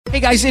Hey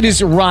guys, it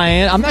is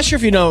Ryan. I'm not sure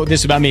if you know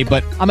this about me,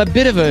 but I'm a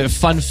bit of a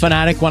fun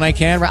fanatic when I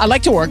can. I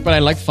like to work, but I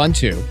like fun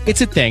too.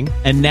 It's a thing.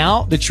 And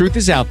now the truth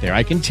is out there.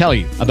 I can tell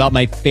you about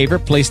my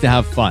favorite place to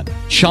have fun.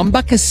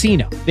 Chumba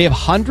Casino. They have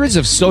hundreds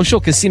of social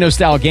casino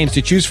style games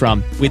to choose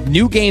from with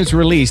new games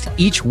released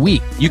each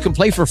week. You can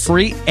play for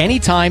free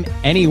anytime,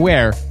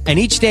 anywhere. And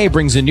each day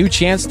brings a new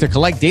chance to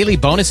collect daily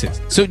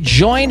bonuses. So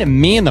join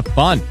me in the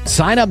fun.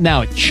 Sign up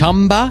now at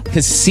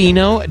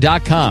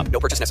ChumbaCasino.com. No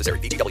purchase necessary.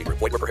 VGW.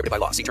 Void where prohibited by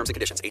law. See terms and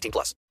conditions.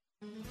 18+.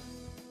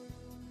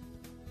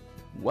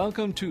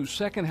 Welcome to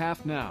Second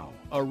Half Now,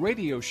 a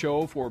radio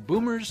show for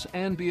boomers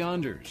and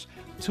beyonders.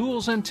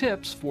 Tools and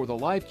tips for the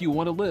life you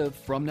want to live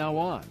from now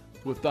on,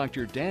 with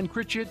Dr. Dan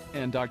Critchett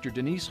and Dr.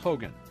 Denise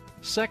Hogan.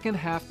 Second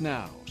Half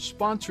Now,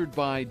 sponsored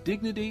by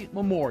Dignity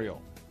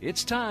Memorial.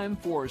 It's time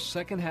for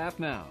Second Half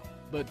Now.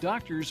 The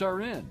doctors are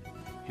in.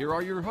 Here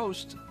are your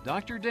hosts,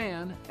 Dr.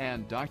 Dan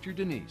and Dr.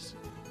 Denise.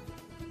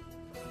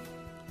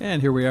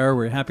 And here we are.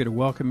 We're happy to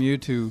welcome you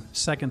to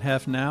Second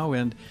Half Now.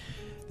 And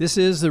this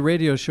is the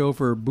radio show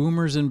for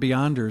boomers and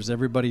beyonders.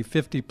 Everybody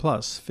 50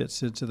 plus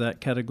fits into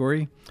that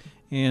category.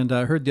 And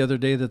I heard the other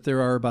day that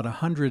there are about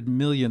 100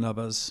 million of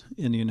us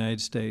in the United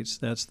States.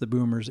 That's the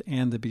boomers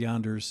and the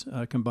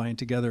beyonders combined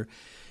together.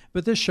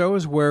 But this show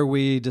is where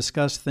we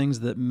discuss things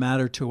that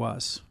matter to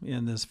us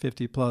in this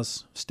 50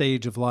 plus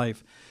stage of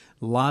life.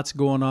 Lots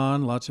going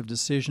on, lots of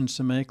decisions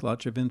to make,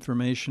 lots of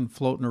information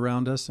floating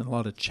around us, and a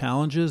lot of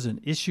challenges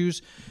and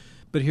issues.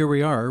 But here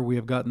we are. We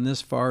have gotten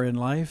this far in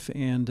life,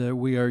 and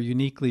we are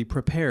uniquely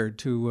prepared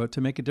to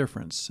make a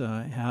difference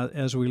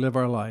as we live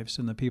our lives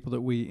and the people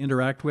that we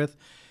interact with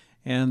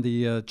and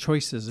the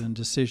choices and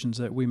decisions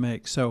that we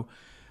make. So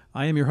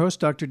I am your host,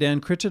 Dr. Dan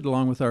Critchett,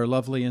 along with our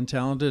lovely and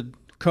talented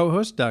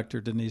co-host,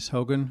 Dr. Denise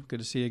Hogan. Good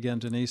to see you again,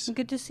 Denise.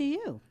 Good to see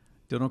you.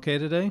 Doing okay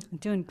today? I'm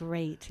doing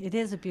great. It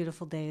is a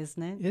beautiful day,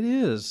 isn't it? It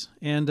is.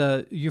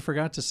 And you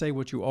forgot to say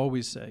what you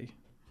always say.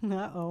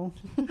 Uh-oh.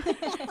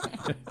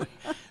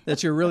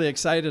 That you're really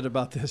excited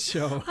about this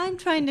show. I'm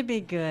trying to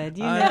be good,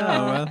 you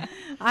know.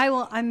 I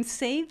know. I'm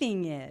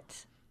saving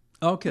it.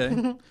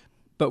 Okay.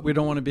 But we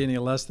don't want to be any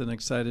less than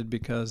excited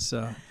because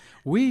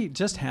we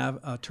just have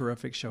a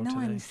terrific show today.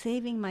 No, I'm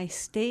saving my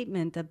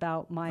statement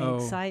about my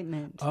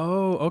excitement.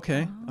 Oh,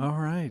 okay. All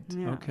right.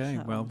 Yeah, okay.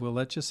 so. Well, we'll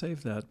let you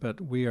save that. But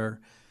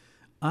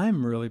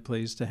I'm really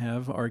pleased to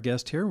have our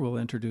guest here. We'll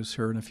introduce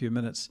her in a few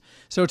minutes.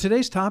 So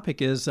today's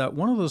topic is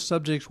one of those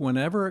subjects,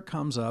 whenever it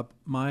comes up,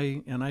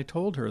 and I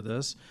told her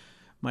this,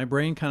 my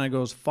brain kind of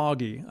goes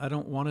foggy. I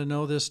don't want to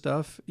know this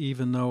stuff,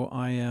 even though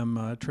I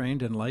am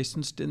trained and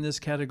licensed in this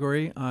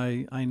category.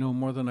 I know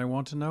more than I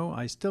want to know.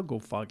 I still go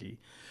foggy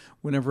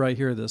whenever I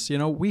hear this. You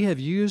know, we have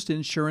used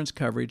insurance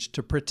coverage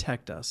to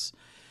protect us,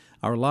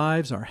 our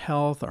lives, our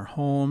health, our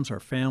homes, our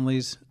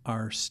families,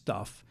 our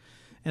stuff.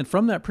 And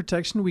from that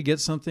protection, we get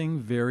something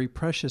very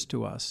precious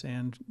to us.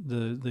 And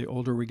the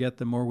older we get,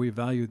 the more we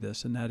value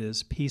this, and that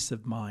is peace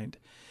of mind.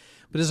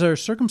 But as our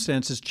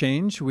circumstances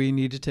change, we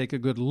need to take a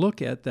good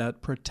look at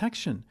that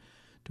protection.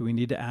 Do we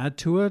need to add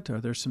to it? Are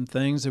there some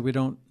things that we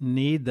don't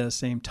need the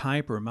same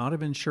type or amount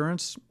of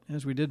insurance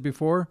as we did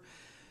before?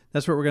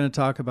 That's what we're going to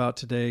talk about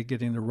today,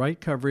 getting the right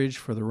coverage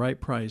for the right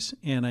price.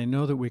 And I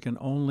know that we can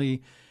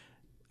only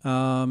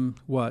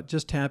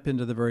just tap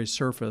into the very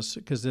surface,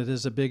 because it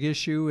is a big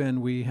issue,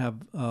 and we have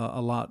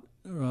a lot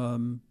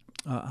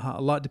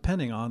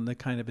depending on the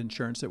kind of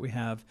insurance that we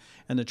have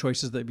and the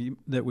choices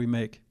that we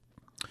make.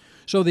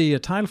 So the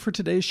title for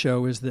today's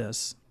show is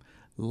this: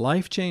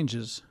 Life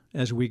Changes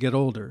as We Get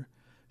Older.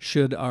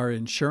 Should our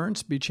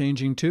insurance be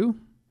changing too?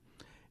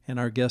 And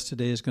our guest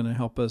today is going to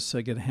help us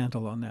get a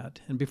handle on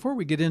that. And before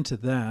we get into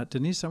that,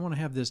 Denise, I want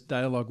to have this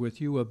dialogue with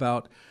you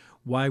about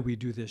why we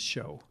do this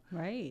show.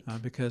 Right.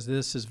 Because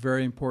this is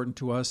very important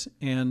to us,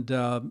 and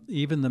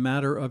even the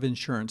matter of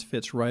insurance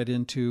fits right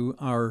into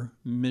our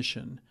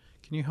mission.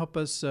 Can you help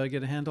us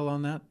get a handle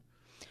on that?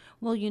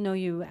 Well, you know,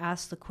 you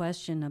asked the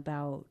question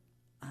about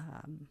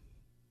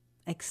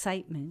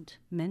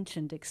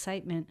mentioned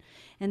excitement.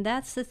 And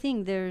that's the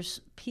thing.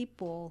 There's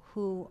people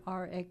who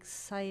are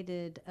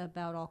excited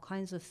about all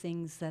kinds of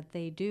things that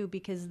they do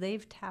because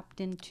they've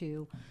tapped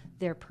into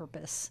their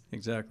purpose.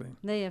 Exactly.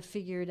 They have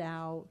figured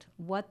out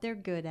what they're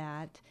good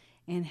at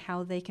and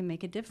how they can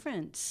make a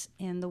difference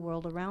in the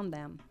world around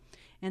them.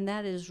 And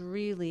that is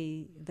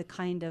really the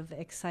kind of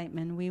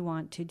excitement we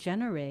want to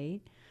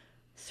generate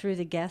through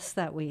the guests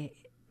that we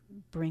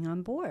bring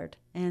on board.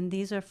 And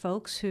these are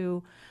folks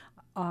who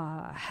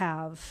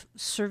have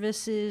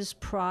services,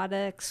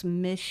 products,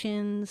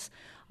 missions,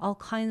 all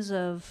kinds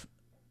of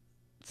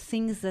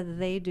things that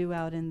they do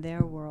out in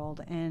their world.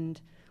 And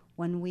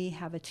when we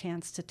have a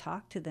chance to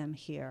talk to them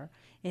here,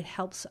 it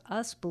helps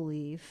us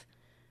believe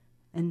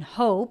and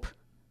hope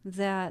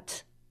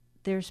that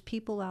there's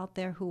people out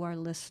there who are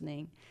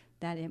listening,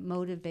 that it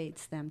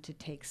motivates them to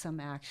take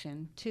some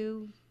action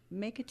to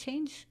make a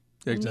change,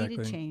 Exactly. a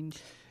needed change.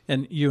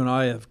 And you and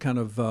I have kind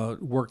of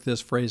worked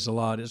this phrase a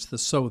lot. It's the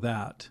so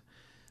that.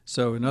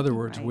 So in other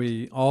words,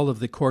 Right. all of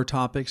the core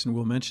topics, and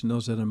we'll mention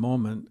those in a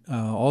moment,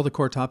 all the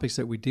core topics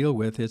that we deal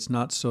with, it's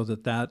not so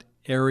that that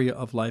area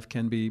of life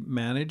can be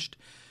managed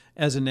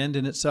as an end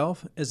in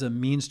itself, as a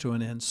means to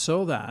an end,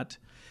 so that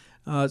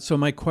so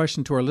my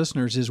question to our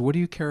listeners is, what do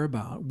you care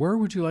about? Where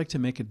would you like to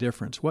make a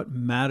difference? What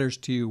matters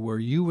to you where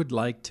you would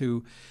like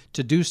to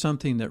do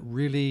something that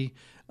really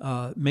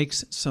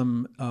makes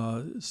some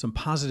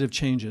positive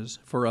changes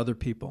for other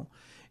people?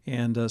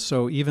 And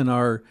so even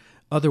our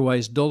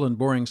otherwise dull and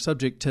boring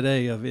subject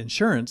today of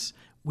insurance,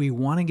 we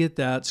want to get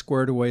that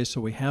squared away so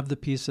we have the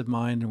peace of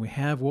mind and we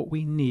have what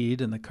we need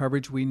and the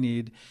coverage we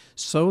need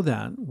so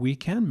that we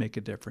can make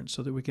a difference,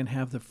 so that we can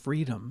have the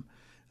freedom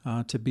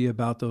to be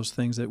about those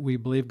things that we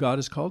believe God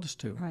has called us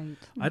to. Right.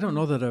 I don't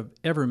know that I've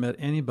ever met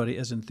anybody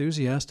as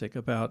enthusiastic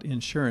about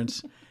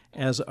insurance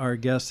as our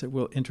guest that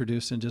we'll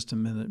introduce in just a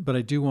minute, but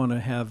I do want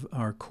to have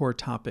our core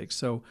topics.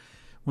 So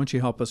why don't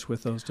you help us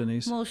with those,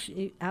 Denise? Well,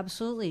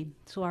 absolutely.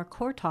 So our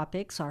core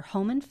topics are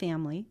home and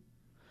family,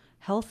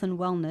 health and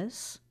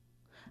wellness,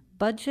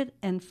 budget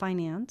and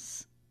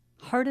finance,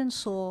 heart and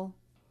soul,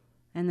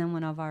 and then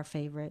one of our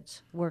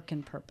favorites, work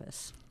and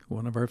purpose.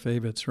 One of our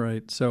favorites,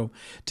 right. So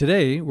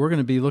today we're going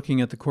to be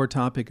looking at the core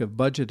topic of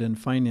budget and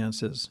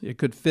finances. It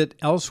could fit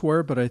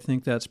elsewhere, but I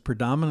think that's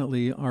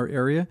predominantly our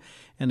area.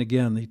 And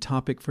again, the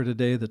topic for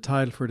today, the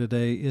title for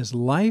today is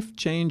Life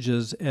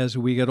Changes as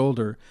We Get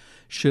Older.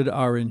 Should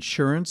our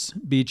insurance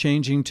be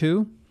changing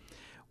too?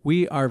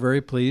 We are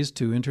very pleased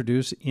to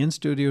introduce in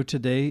studio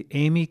today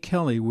Amy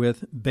Kelly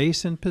with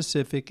Basin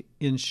Pacific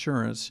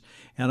Insurance.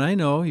 And I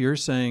know you're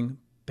saying,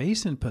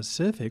 Basin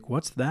Pacific,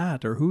 what's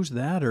that? Or who's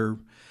that? Or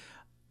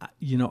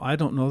I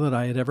don't know that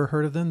I had ever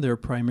heard of them. They're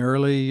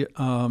primarily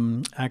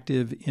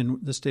active in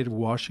the state of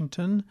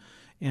Washington,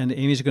 and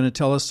Amy's going to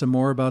tell us some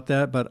more about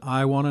that, but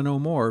I want to know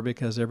more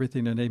because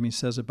everything that Amy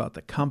says about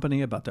the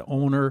company, about the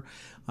owner,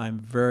 I'm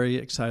very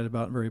excited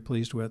about and very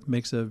pleased with.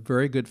 Makes a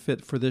very good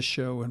fit for this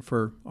show and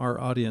for our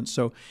audience.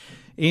 So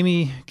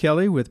Amy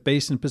Kelly with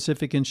Basin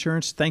Pacific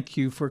Insurance, thank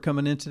you for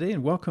coming in today,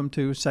 and welcome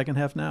to Second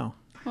Half Now.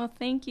 Well,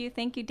 thank you.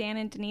 Thank you, Dan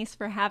and Denise,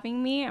 for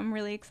having me. I'm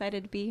really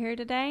excited to be here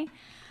today.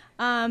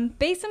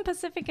 Basin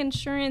Pacific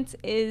Insurance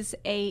is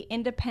a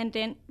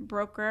independent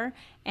broker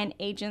and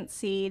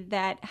agency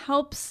that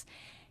helps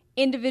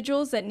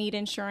individuals that need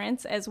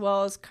insurance as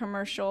well as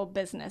commercial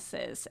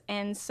businesses.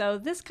 And so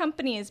this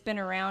company has been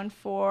around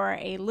for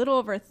a little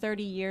over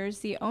 30 years.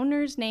 The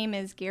owner's name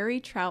is Gary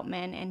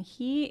Troutman, and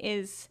he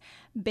is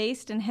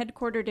based and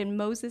headquartered in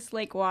Moses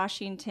Lake,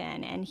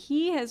 Washington. And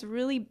he has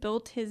really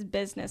built his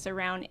business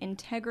around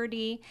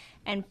integrity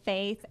and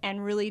faith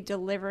and really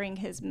delivering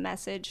his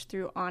message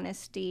through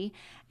honesty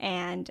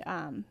and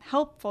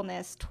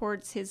helpfulness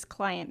towards his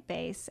client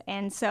base.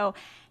 And so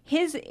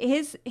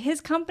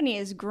his company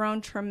has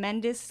grown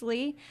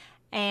tremendously.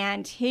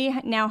 And he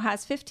now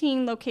has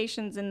 15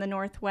 locations in the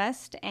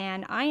Northwest,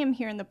 and I am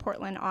here in the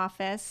Portland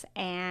office,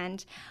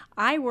 and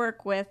I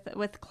work with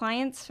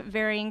clients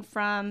varying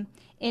from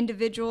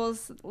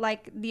individuals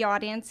like the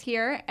audience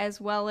here, as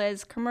well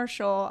as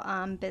commercial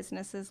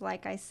businesses,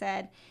 like I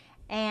said.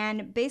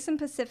 And Basin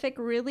Pacific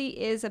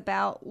really is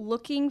about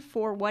looking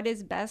for what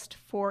is best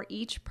for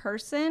each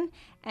person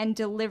and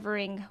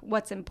delivering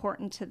what's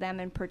important to them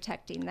and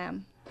protecting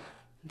them.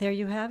 There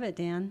you have it,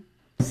 Dan.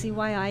 See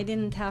why I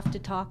didn't have to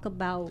talk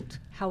about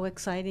how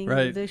exciting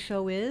Right. the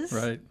show is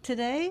Right.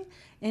 today?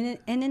 And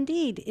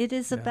indeed, it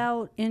is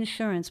about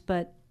insurance,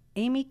 but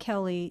Amy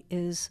Kelly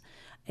is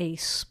a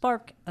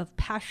spark of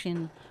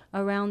passion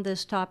around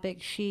this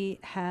topic. She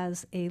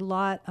has a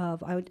lot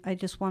of, I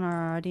just want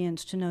our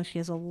audience to know she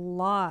has a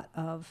lot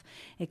of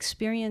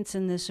experience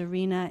in this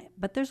arena,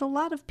 but there's a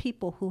lot of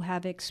people who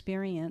have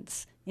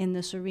experience in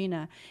this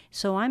arena.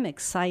 So I'm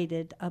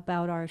excited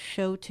about our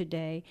show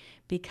today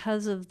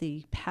because of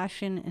the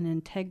passion and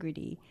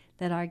integrity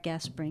that our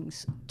guest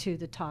brings to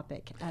the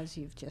topic, as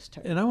you've just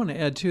heard. And I want to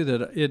add, too,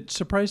 that it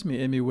surprised me,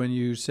 Amy, when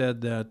you said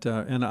that,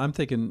 and I'm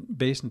thinking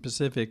Basin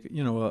Pacific,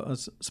 a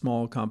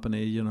small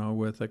company,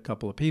 with a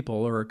couple of people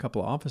or a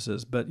couple of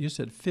offices, but you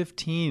said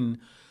 15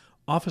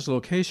 office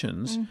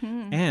locations,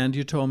 and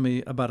you told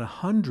me about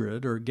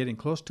 100 or getting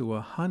close to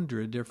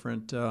 100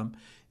 different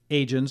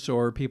agents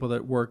or people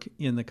that work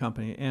in the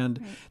company. And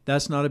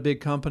that's not a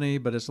big company,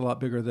 but it's a lot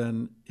bigger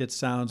than it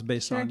sounds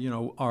based on,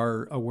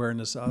 our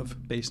awareness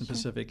of Basin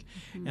Pacific.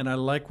 And I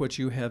like what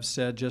you have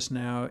said just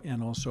now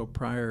and also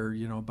prior,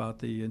 about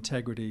the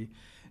integrity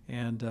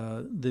and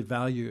the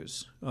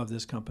values of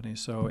this company.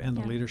 So, and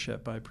the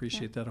leadership. I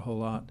appreciate that a whole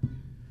lot.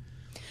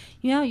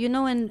 Yeah,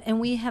 and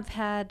we have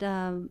had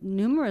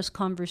numerous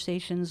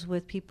conversations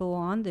with people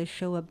on this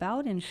show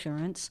about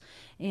insurance,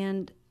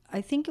 and I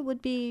think it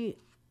would be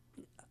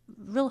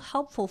real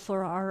helpful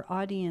for our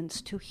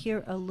audience to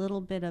hear a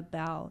little bit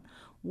about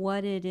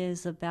what it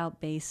is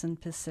about Basin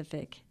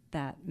Pacific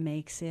that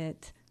makes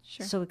it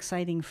so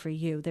exciting for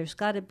you. There's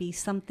got to be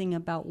something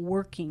about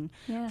working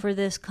for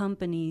this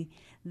company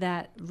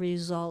that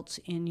results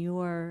in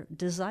your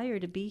desire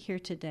to be here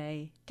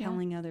today,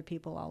 telling other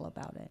people all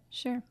about it.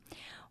 Sure.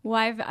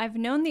 Well, I've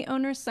known the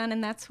owner's son,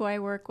 and that's who I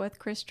work with,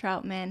 Chris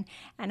Troutman.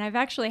 And I've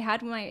actually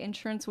had my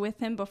insurance with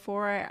him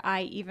before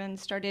I even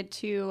started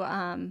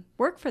to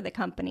work for the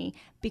company,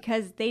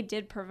 because they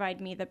did provide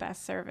me the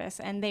best service,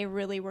 and they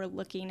really were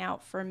looking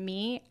out for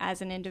me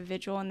as an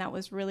individual, and that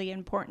was really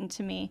important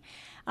to me.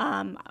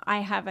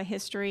 I have a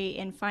history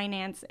in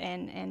finance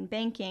and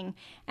banking,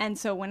 and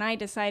so when I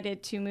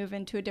decided to move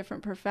into a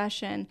different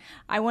profession,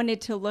 I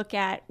wanted to look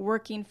at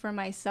working for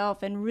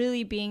myself and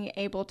really being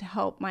able to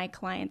help my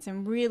clients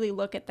and really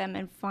look at them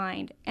and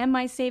find, am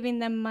I saving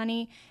them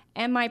money?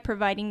 Am I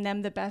providing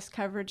them the best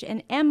coverage?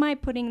 And am I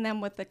putting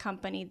them with the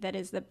company that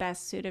is the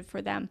best suited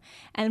for them?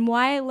 And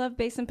why I love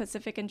Basin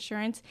Pacific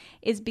Insurance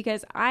is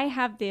because I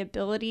have the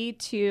ability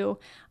to,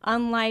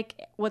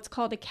 unlike what's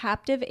called a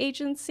captive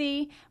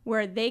agency,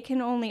 where they can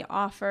only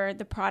offer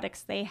the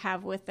products they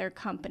have with their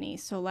company.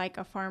 So like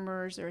a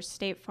Farmers or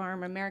State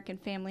Farm, American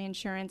Family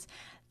Insurance,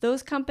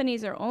 those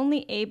companies are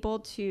only able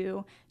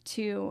to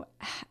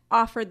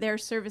offer their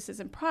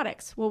services and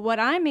products. Well, what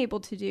I'm able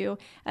to do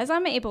is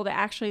I'm able to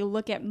actually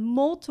look at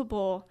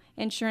multiple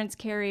insurance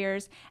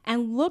carriers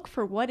and look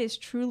for what is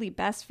truly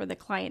best for the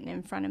client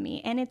in front of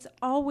me. And it's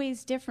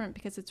always different,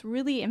 because it's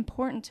really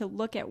important to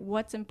look at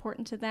what's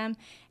important to them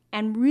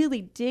and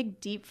really dig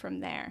deep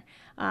from there.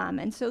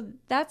 And so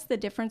that's the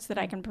difference that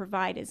I can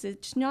provide. Is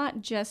it's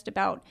not just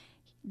about,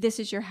 this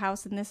is your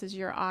house and this is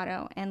your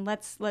auto, and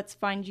let's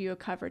find you a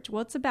coverage.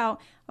 Well, it's about,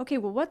 okay,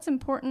 well, what's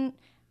important?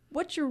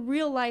 What's your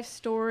real life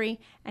story,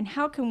 and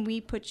how can we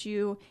put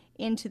you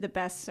into the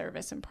best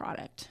service and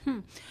product?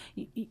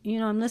 You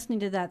know, I'm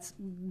listening to that,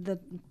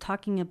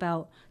 talking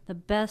about the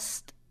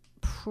best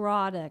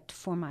product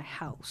for my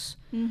house.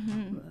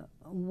 Mm-hmm.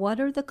 What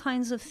are the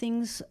kinds of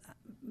things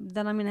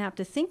that I'm going to have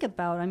to think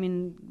about? I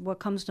mean, what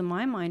comes to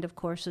my mind, of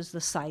course, is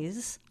the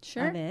size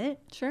of it.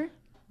 Sure.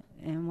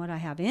 And what I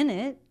have in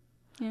it.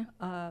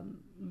 Yeah.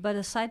 But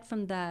aside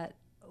from that,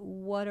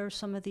 what are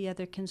some of the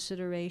other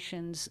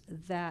considerations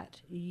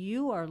that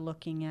you are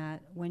looking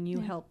at when you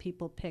help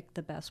people pick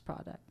the best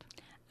product?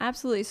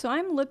 Absolutely. So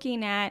I'm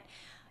looking at,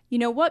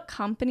 what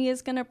company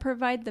is going to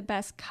provide the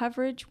best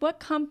coverage?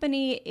 What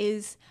company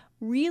is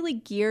really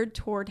geared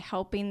toward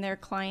helping their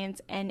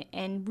clients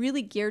and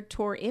really geared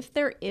toward, if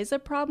there is a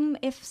problem,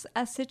 if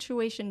a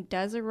situation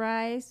does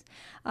arise,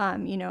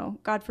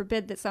 God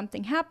forbid that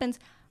something happens,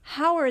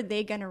 how are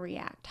they going to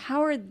react?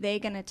 How are they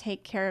going to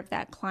take care of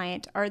that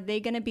client? Are they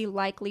going to be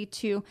likely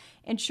to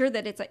ensure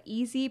that it's an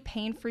easy,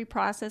 pain-free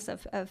process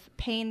of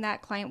paying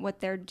that client what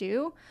they're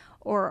due?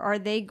 Or are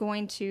they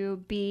going to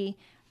be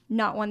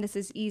not one that's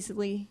as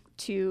easily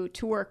to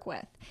work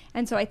with?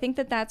 And so I think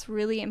that that's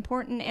really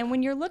important. And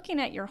when you're looking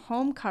at your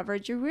home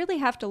coverage, you really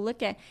have to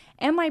look at,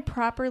 am I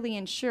properly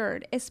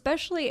insured?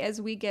 Especially as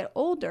we get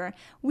older,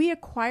 we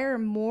acquire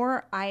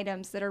more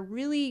items that are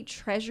really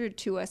treasured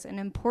to us and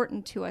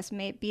important to us.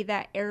 May it be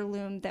that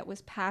heirloom that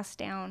was passed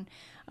down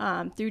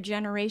through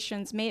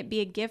generations. May it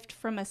be a gift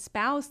from a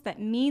spouse that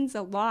means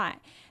a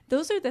lot.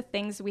 Those are the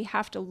things we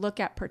have to look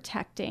at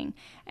protecting.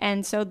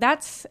 And so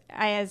that's,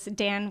 as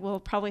Dan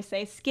will probably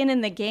say, skin in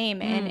the game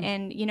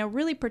and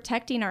really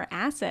protecting our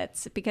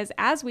assets, because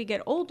as we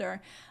get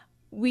older,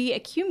 we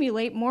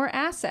accumulate more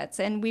assets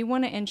and we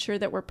want to ensure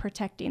that we're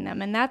protecting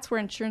them. And that's where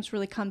insurance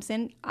really comes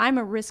in. I'm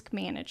a risk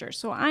manager,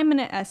 so I'm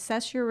going to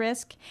assess your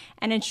risk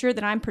and ensure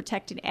that I'm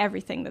protecting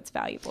everything that's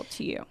valuable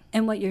to you.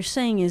 And what you're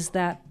saying is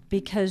that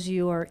because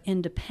you are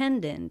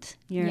independent,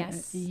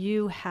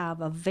 you have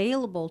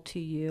available to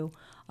you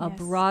a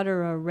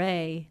broader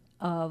array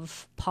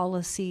of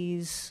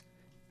policies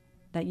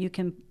that you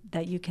can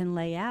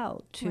lay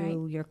out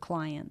to your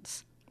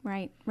clients.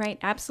 Right,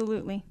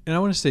 absolutely. And I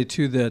want to say,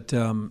 too,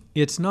 that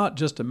it's not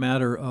just a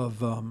matter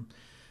of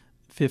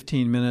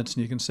 15 minutes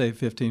and you can save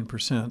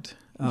 15%,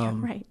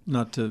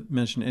 not to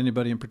mention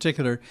anybody in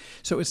particular.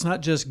 So it's not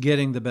just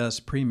getting the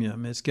best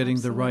premium. It's getting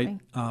the right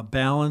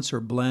balance or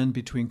blend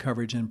between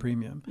coverage and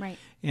premium. Right.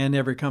 And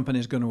every company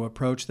is going to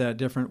approach that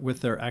different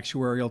with their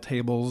actuarial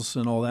tables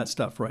and all that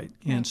stuff, right?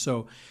 And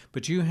so,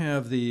 but you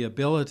have the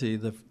ability,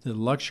 the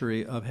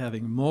luxury of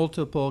having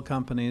multiple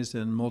companies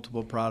and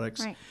multiple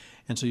products. Right.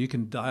 And so you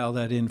can dial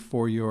that in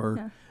for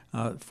your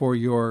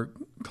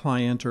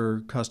client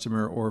or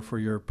customer or for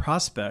your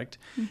prospect.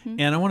 Mm-hmm.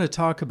 And I want to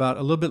talk about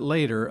a little bit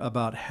later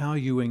about how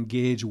you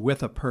engage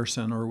with a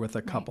person or with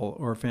a couple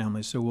or a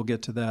family. So we'll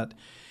get to that.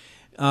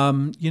 I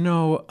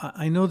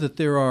know that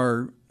there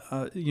are,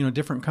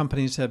 different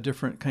companies have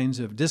different kinds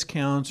of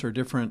discounts or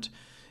different,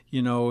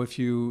 if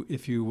you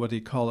what do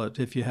you call it?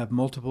 If you have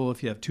multiple,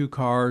 if you have two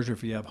cars or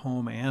if you have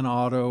home and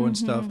auto and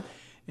stuff.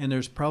 And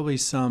there's probably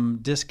some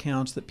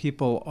discounts that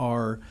people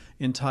are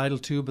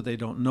entitled to, but they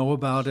don't know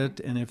about it.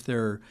 And if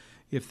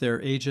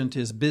their agent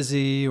is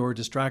busy or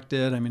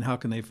distracted, how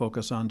can they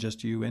focus on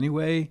just you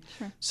anyway?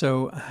 Sure.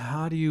 So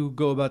how do you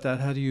go about that?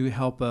 How do you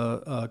help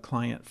a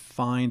client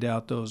find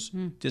out those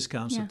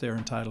discounts that they're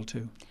entitled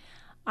to?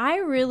 I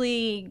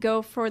really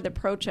go for the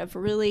approach of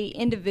really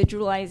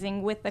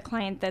individualizing with the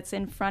client that's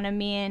in front of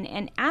me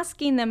and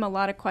asking them a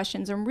lot of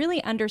questions and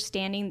really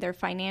understanding their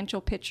financial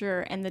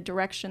picture and the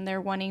direction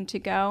they're wanting to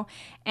go.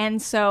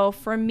 And so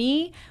for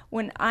me,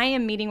 when I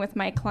am meeting with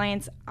my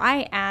clients,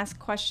 I ask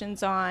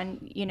questions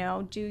on,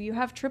 do you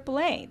have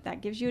AAA? That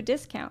gives you a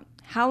discount.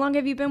 How long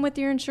have you been with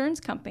your insurance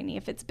company?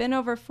 If it's been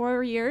over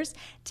 4 years,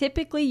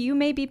 typically you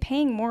may be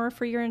paying more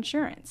for your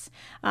insurance.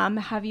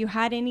 Have you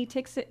had any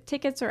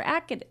tickets or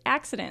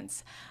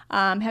accidents?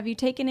 Have you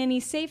taken any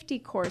safety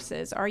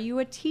courses? Are you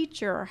a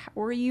teacher?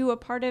 Were you a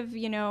part of,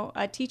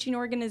 a teaching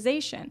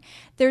organization?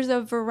 There's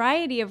a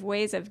variety of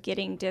ways of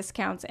getting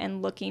discounts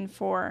and looking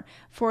for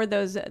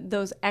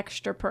those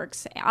extra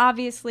perks.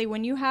 Obviously,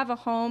 when you have a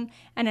home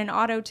and an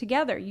auto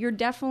together, you're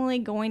definitely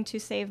going to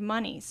save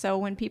money. So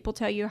when people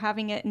tell you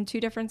having it in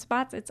two different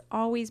spots, it's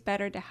always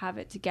better to have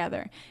it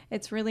together.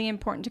 It's really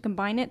important to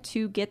combine it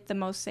to get the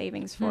most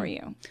savings for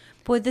you.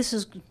 Boy, this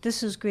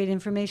is great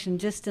information.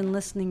 Just in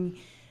listening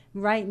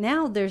right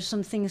now, there's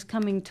some things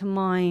coming to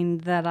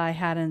mind that I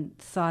hadn't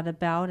thought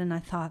about, and I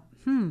thought,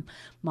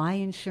 my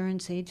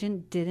insurance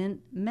agent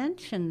didn't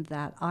mention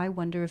that. I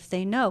wonder if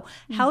they know.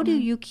 How do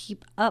you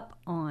keep up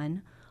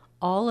on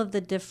all of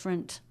the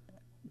different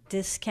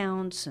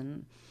discounts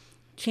and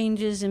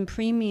changes in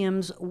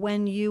premiums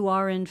when you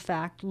are in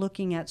fact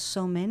looking at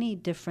so many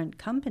different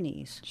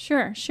companies?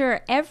 Sure.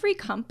 Every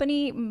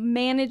company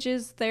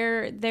manages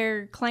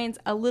their clients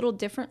a little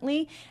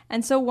differently.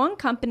 And so one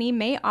company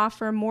may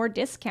offer more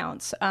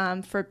discounts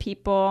for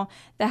people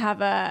that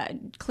have a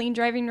clean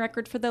driving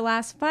record for the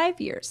last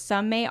 5 years.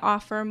 Some may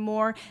offer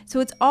more.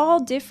 So it's all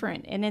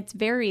different, and it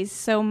varies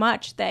so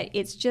much that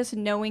it's just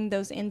knowing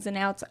those ins and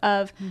outs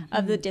of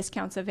the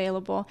discounts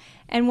available.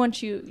 And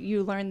once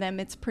you learn them,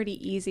 it's pretty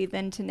easy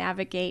then to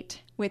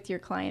navigate with your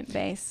client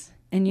base.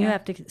 And you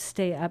have to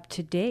stay up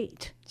to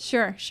date.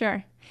 Sure.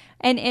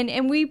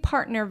 And we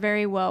partner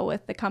very well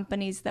with the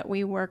companies that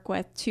we work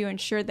with to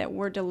ensure that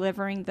we're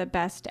delivering the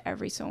best to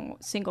every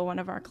single one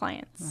of our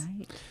clients.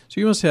 Right.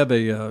 So you must have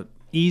a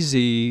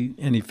easy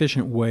and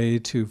efficient way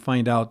to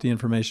find out the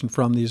information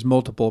from these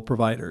multiple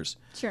providers.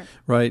 Sure.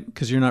 Right?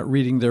 Because you're not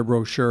reading their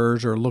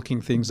brochures or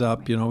looking things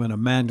up, in a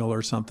manual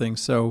or something.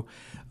 So,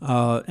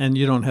 and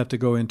you don't have to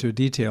go into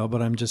detail,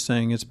 but I'm just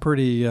saying it's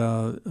pretty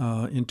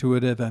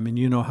intuitive. I mean,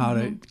 you know how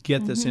to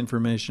get this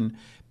information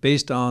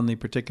based on the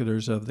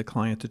particulars of the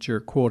client that you're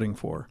quoting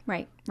for.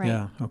 Right.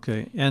 Yeah,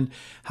 okay. And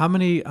how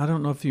many, I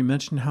don't know if you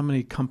mentioned how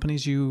many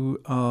companies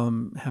you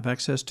have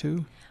access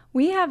to?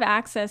 We have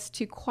access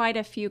to quite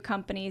a few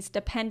companies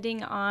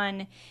depending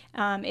on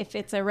if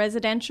it's a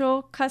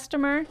residential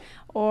customer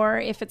or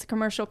if it's a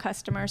commercial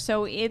customer.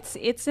 So it's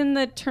in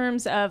the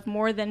terms of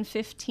more than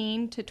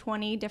 15 to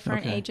 20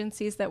 different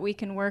agencies that we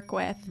can work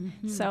with.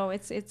 So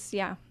it's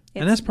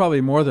and that's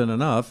probably more than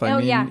enough. I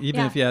mean, even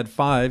yeah. if you had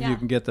 5, you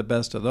can get the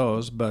best of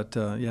those. But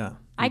yeah.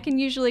 I can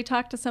usually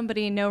talk to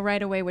somebody and know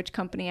right away which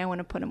company I want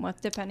to put them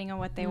with, depending on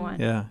what they want.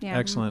 Yeah,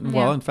 excellent.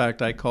 Well, in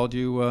fact, I called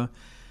you.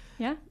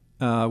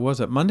 Was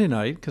it Monday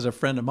night? Because a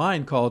friend of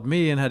mine called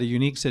me and had a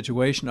unique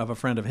situation of a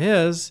friend of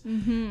his.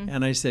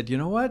 And I said, you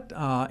know what?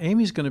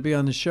 Amy's going to be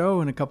on the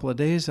show in a couple of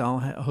days. I'll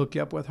hook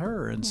you up with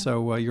her. And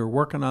so you're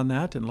working on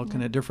that and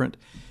looking at different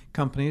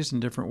companies and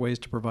different ways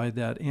to provide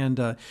that. And,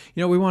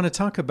 we want to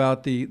talk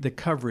about the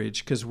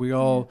coverage because we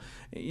all,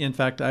 in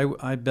fact,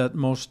 I bet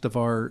most of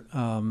our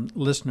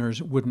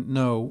listeners wouldn't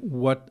know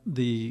what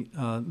the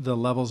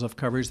levels of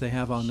coverage they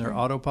have on their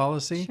auto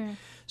policy. Sure.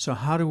 So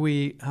how do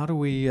we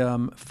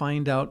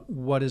find out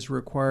what is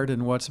required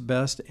and what's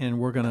best? And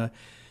we're going to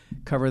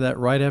cover that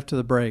right after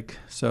the break.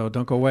 So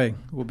don't go away.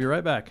 We'll be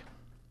right back.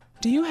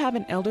 Do you have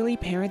an elderly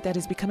parent that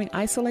is becoming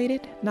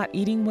isolated, not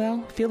eating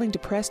well, feeling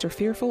depressed or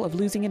fearful of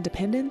losing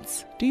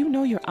independence? Do you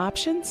know your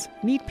options?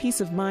 Need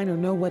peace of mind or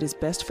know what is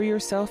best for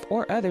yourself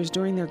or others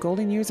during their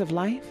golden years of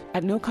life?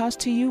 At no cost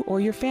to you or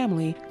your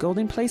family,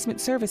 Golden Placement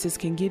Services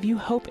can give you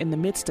hope in the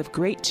midst of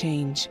great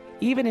change.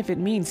 Even if it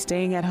means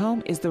staying at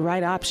home is the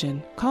right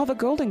option. Call the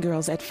Golden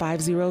Girls at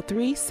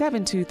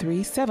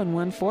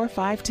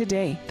 503-723-7145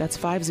 today. That's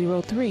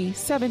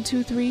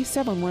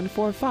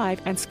 503-723-7145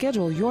 and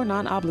schedule your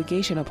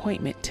non-obligation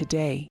appointment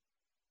today.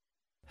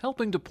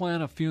 Helping to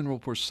plan a funeral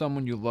for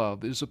someone you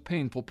love is a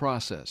painful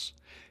process.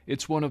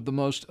 It's one of the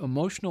most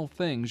emotional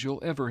things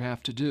you'll ever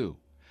have to do.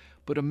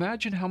 But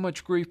imagine how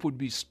much grief would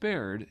be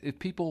spared if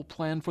people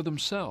planned for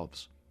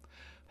themselves.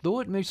 Though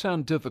it may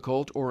sound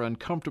difficult or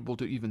uncomfortable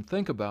to even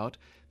think about,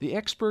 the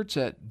experts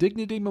at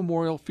Dignity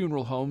Memorial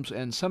Funeral Homes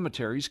and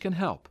Cemeteries can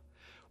help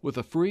with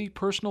a free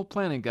personal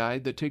planning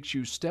guide that takes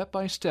you step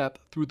by step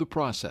through the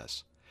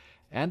process.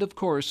 And of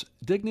course,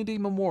 Dignity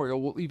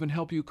Memorial will even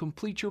help you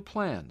complete your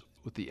plan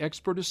with the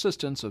expert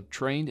assistance of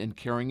trained and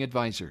caring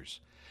advisors.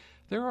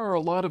 There are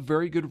a lot of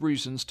very good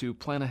reasons to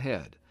plan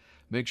ahead.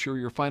 Make sure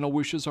your final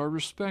wishes are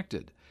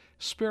respected,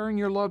 sparing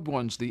your loved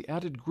ones the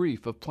added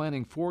grief of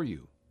planning for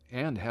you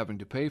and having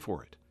to pay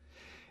for it.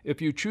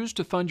 If you choose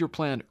to fund your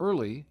plan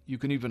early, you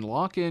can even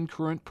lock in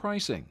current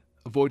pricing,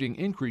 avoiding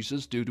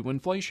increases due to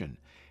inflation,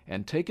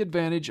 and take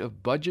advantage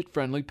of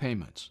budget-friendly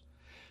payments.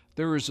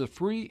 There is a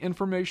free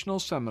informational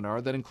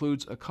seminar that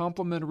includes a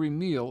complimentary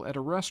meal at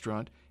a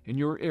restaurant in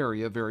your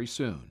area very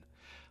soon.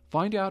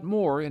 Find out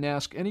more and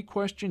ask any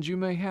questions you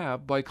may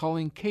have by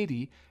calling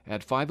Katie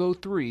at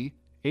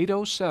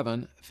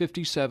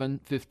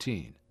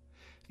 503-807-5715.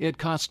 It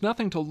costs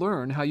nothing to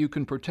learn how you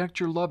can protect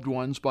your loved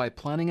ones by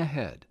planning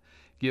ahead.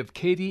 Give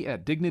Katie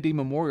at Dignity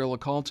Memorial a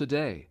call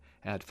today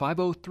at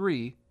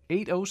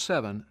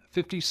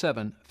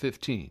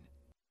 503-807-5715.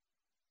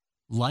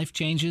 Life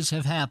changes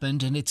have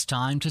happened and it's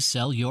time to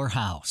sell your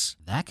house.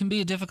 That can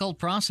be a difficult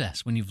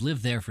process when you've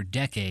lived there for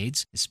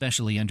decades,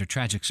 especially under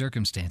tragic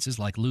circumstances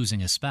like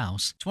losing a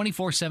spouse.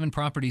 24/7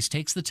 Properties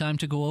takes the time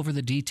to go over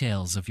the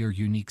details of your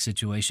unique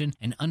situation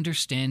and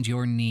understand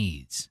your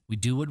needs. We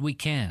do what we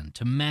can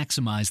to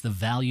maximize the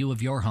value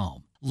of your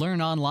home. Learn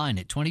online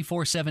at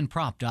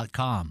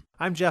 247prop.com.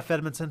 I'm Jeff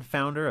Edmondson,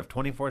 founder of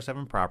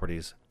 24/7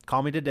 Properties.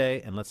 Call me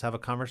today and let's have a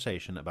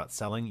conversation about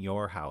selling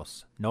your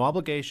house. No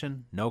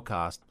obligation, no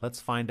cost.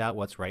 Let's find out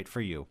what's right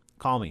for you.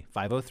 Call me,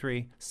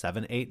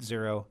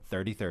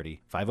 503-780-3030,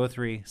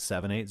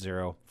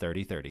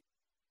 503-780-3030.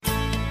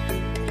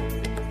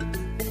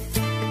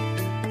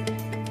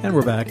 And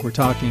we're back. We're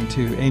talking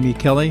to Amy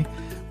Kelly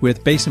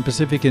with Basin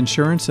Pacific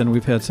Insurance, and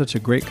we've had such a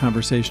great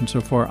conversation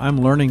so far. I'm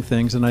learning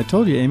things, and I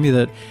told you, Amy,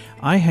 that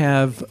I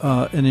have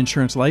an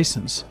insurance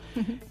license,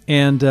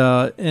 and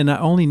I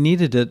only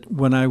needed it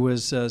when I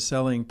was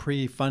selling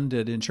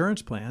pre-funded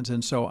insurance plans,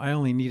 and so I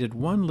only needed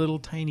one little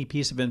tiny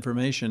piece of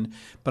information,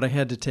 but I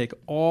had to take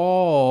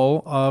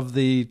all of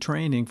the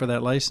training for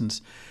that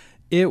license.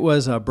 It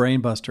was a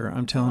brain buster.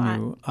 I'm telling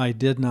you, I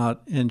did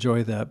not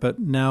enjoy that, but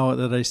now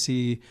that I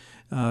see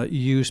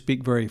you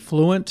speak very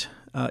fluent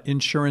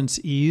insurance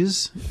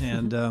ease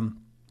and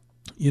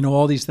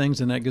all these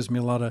things, and that gives me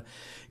a lot of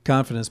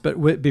confidence.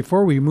 But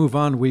before we move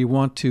on, we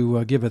want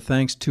to give a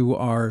thanks to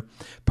our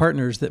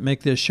partners that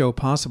make this show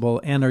possible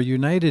and are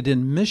united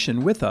in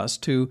mission with us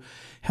to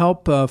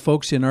help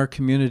folks in our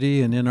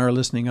community and in our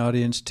listening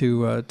audience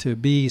to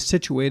be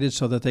situated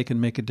so that they can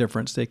make a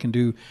difference. They can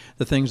do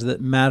the things that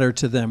matter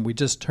to them. We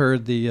just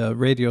heard the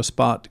radio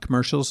spot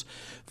commercials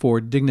for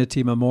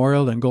Dignity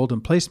Memorial and Golden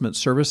Placement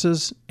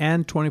Services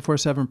and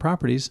 24/7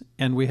 Properties,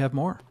 and we have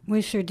more.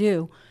 We sure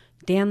do.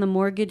 Dan the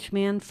Mortgage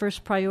Man,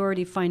 First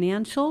Priority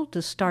Financial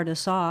to start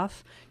us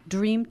off,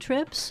 Dream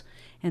Trips,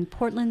 and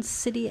Portland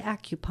City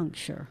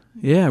Acupuncture.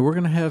 Yeah, we're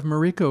going to have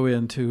Mariko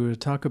in to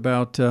talk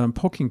about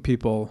poking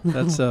people.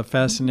 That's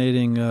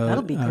fascinating.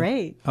 That'll be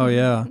great. Oh,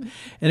 yeah. And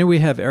then we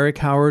have Eric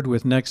Howard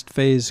with Next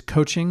Phase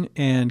Coaching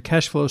and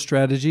Cash Flow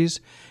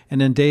Strategies,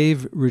 and then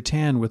Dave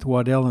Rutan with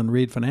Waddell and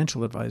Reed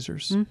Financial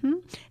Advisors. Mm-hmm.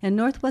 And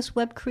Northwest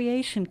Web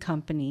Creation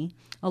Company,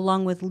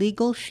 along with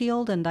Legal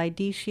Shield and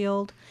ID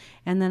Shield,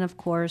 and then, of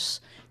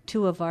course,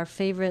 two of our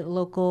favorite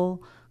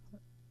local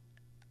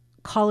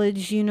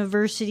college,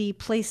 university,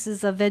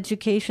 places of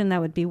education.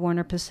 That would be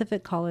Warner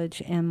Pacific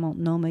College and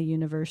Multnomah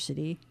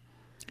University.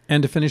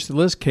 And to finish the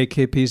list,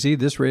 KKPZ,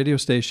 this radio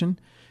station,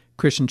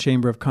 Christian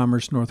Chamber of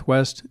Commerce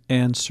Northwest,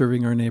 and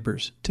Serving Our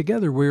Neighbors.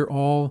 Together, we're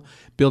all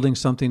building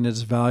something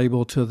that's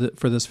valuable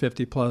for this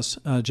 50-plus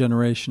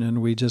generation,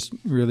 and we just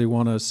really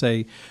want to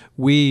say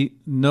we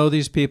know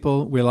these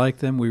people, we like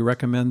them, we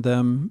recommend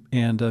them,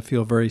 and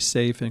feel very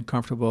safe and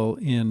comfortable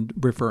in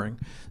referring.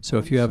 So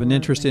if you have an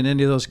interest in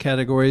any of those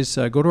categories,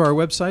 go to our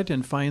website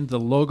and find the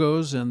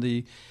logos and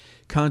the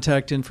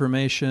contact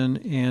information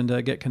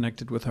and get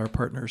connected with our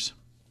partners.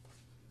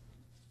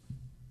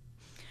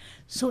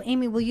 So,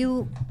 Amy, will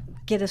you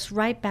get us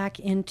right back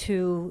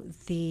into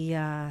the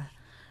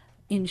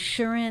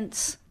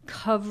insurance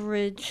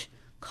coverage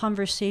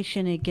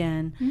conversation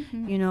again?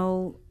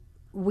 Mm-hmm.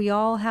 We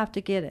all have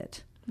to get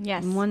it.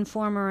 Yes. In one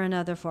form or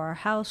another, for our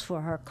house,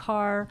 for our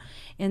car,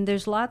 and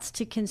there's lots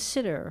to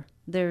consider.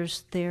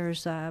 There's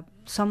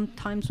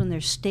sometimes when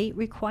there's state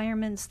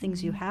requirements,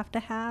 things you have to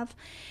have,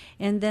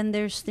 and then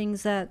there's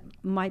things that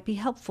might be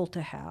helpful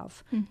to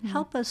have. Mm-hmm.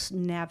 Help us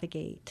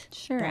navigate.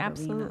 Sure,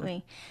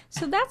 absolutely.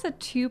 So that's a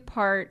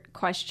two-part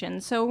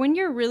question. So when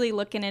you're really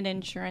looking at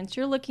insurance,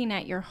 you're looking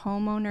at your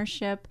home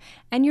ownership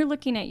and you're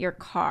looking at your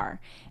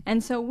car.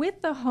 And so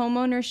with the home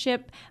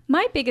ownership,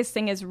 my biggest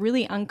thing is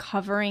really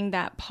uncovering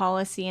that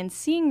policy and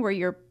seeing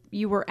where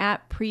you were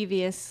at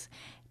previous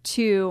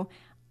to.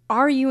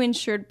 Are you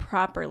insured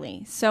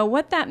properly? So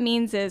what that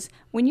means is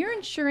when you're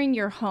insuring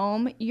your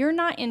home, you're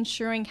not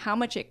insuring how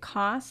much it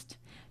cost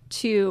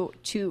to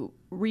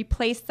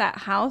replace that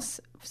house.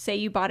 Say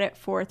you bought it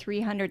for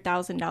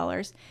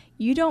 $300,000.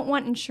 You don't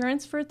want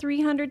insurance for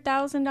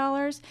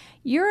 $300,000.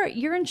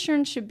 Your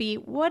insurance should be,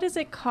 what does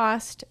it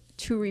cost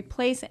to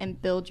replace and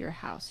build your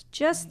house,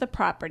 just the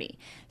property.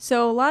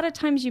 So a lot of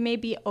times you may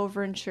be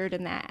overinsured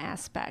in that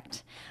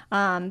aspect.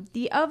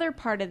 The other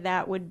part of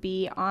that would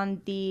be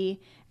on the,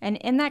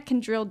 and that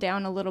can drill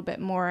down a little bit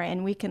more,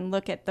 and we can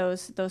look at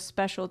those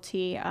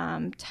specialty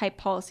type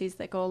policies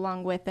that go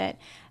along with it.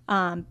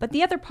 But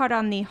the other part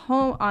on the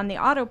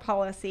auto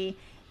policy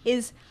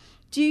is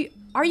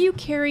Are you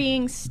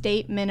carrying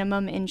state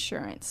minimum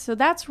insurance? So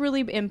that's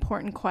really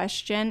important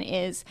question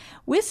is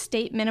with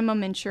state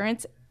minimum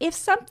insurance, if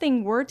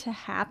something were to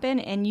happen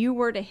and you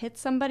were to hit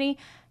somebody,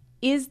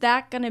 is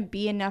that going to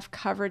be enough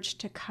coverage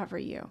to cover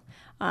you?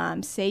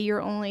 Say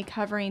you're only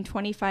covering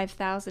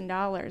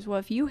 $25,000. Well,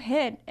 if you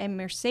hit a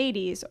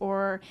Mercedes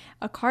or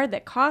a car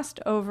that cost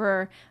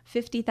over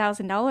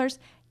 $50,000,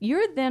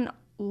 you're then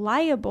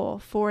liable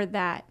for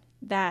that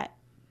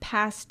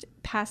past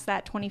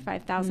that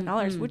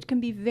 $25,000, which can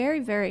be very,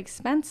 very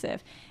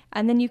expensive.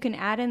 And then you can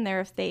add in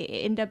there if they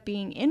end up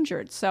being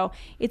injured. So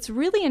it's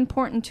really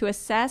important to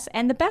assess.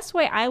 And the best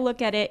way I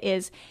look at it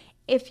is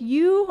if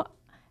you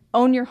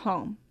own your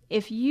home,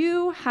 if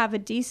you have a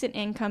decent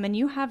income and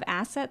you have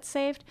assets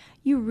saved,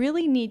 you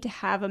really need to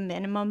have a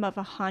minimum of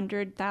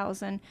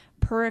 $100,000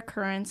 per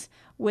occurrence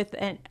with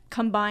a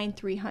combined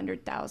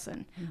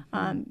 $300,000.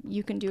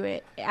 You can do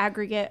it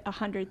aggregate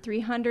 $100,000,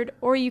 $300,000,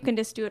 or you can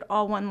just do it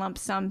all one lump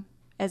sum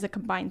as a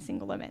combined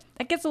single limit.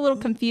 That gets a little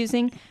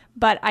confusing,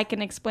 but I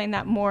can explain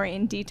that more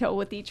in detail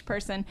with each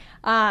person.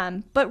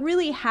 But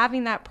really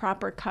having that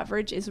proper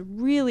coverage is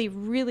really,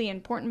 really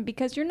important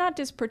because you're not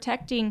just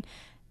protecting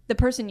the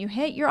person you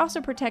hit, you're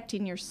also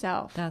protecting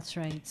yourself. That's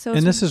right. So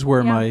and this is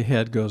where my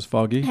head goes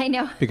foggy. I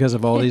know. Because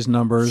of all these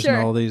numbers Sure.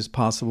 and all these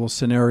possible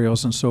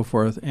scenarios and so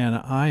forth. And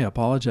I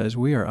apologize,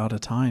 we are out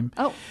of time.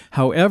 Oh.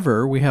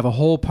 However, we have a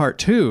whole part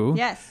 2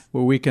 Yes.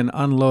 where we can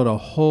unload a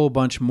whole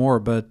bunch more.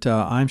 But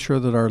I'm sure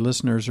that our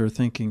listeners are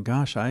thinking,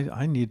 gosh,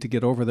 I need to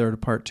get over there to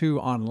part 2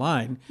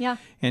 online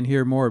and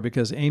hear more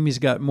because Amy's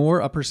got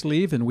more up her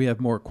sleeve and we have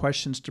more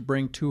questions to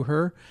bring to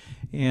her.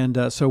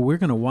 And so we're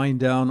going to wind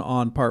down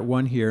on part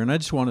 1 here. And I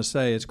just want to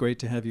say it's great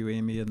to have you,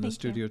 Amy, in the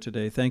studio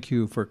today. Thank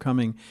you for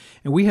coming.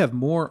 And we have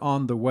more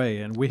on the way,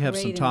 and we have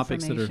some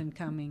topics that are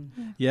coming.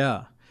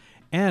 Yeah.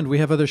 And we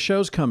have other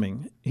shows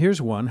coming. Here's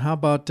one. How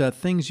about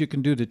things you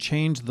can do to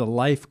change the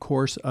life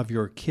course of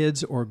your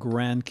kids or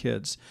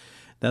grandkids?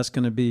 That's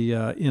going to be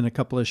in a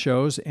couple of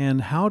shows.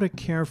 And how to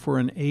care for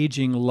an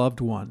aging loved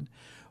one.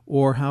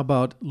 Or how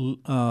about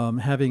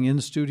having in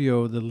the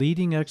studio the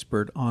leading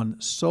expert on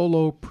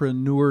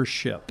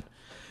solopreneurship?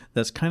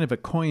 That's kind of a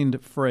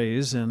coined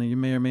phrase, and you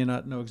may or may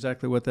not know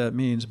exactly what that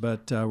means,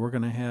 but we're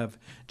going to have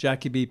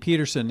Jackie B.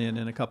 Peterson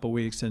in a couple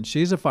weeks, and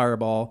she's a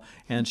fireball,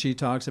 and she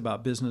talks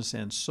about business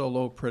and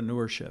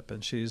solopreneurship,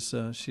 and she's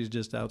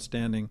just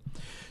outstanding.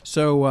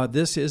 So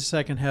this is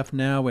Second Half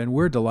Now, and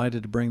we're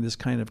delighted to bring this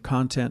kind of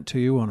content to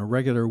you on a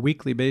regular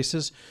weekly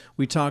basis.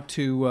 We talk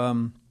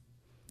to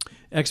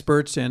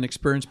experts and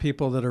experienced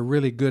people that are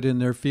really good in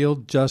their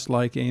field, just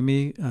like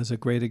Amy is a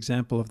great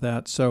example of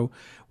that. So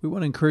we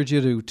want to encourage you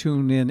to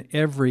tune in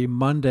every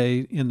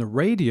Monday in the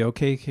radio,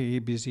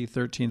 KKBZ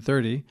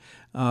 1330,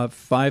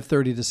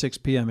 5:30 to 6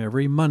 p.m.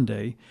 every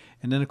Monday.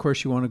 And then, of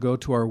course, you want to go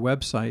to our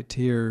website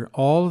to hear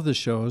all of the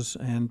shows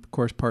and, of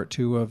course, part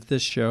 2 of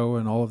this show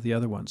and all of the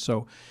other ones.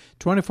 So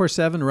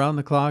 24/7, around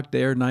the clock,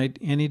 day or night,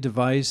 any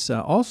device.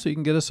 Also, you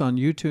can get us on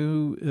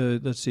YouTube,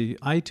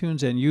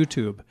 iTunes and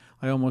YouTube.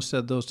 I almost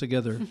said those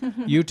together.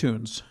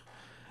 YouTunes.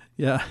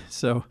 Yeah.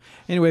 So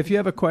anyway, if you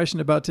have a question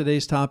about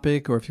today's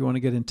topic or if you want to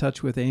get in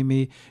touch with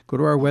Amy, go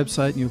to our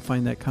website and you'll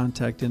find that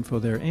contact info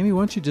there. Amy, why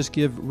don't you just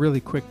give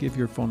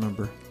your phone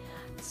number?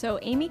 So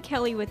Amy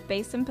Kelly with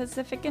Basin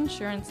Pacific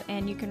Insurance,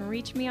 and you can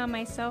reach me on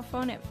my cell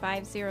phone at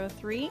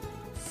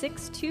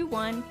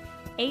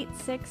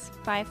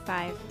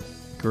 503-621-8655.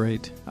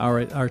 Great. All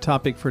right. Our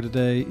topic for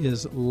today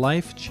is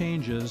life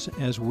changes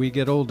as we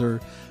get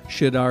older.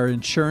 Should our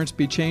insurance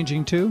be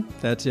changing too?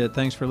 That's it.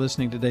 Thanks for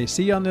listening today.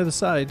 See you on the other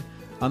side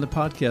on the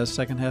podcast,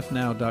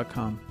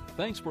 secondhalfnow.com.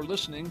 Thanks for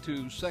listening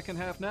to Second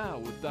Half Now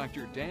with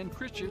Dr. Dan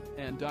Critchett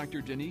and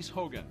Dr. Denise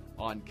Hogan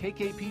on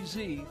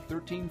KKPZ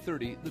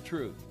 1330 The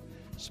Truth.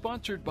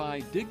 Sponsored by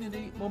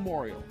Dignity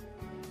Memorial.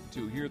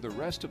 To hear the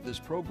rest of this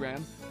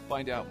program,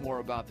 find out more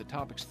about the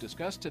topics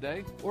discussed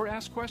today, or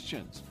ask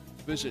questions,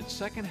 visit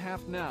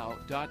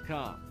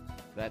secondhalfnow.com.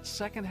 That's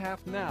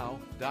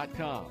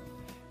secondhalfnow.com.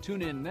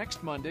 Tune in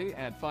next Monday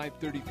at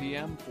 5:30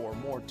 p.m. for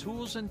more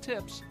tools and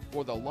tips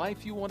for the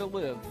life you want to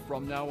live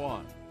from now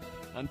on.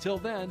 Until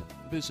then,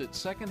 visit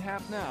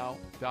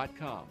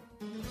secondhalfnow.com.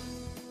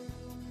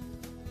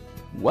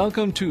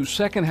 Welcome to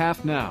Second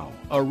Half Now,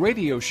 a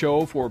radio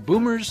show for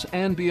boomers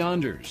and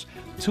beyonders.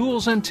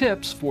 Tools and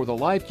tips for the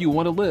life you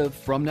want to live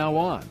from now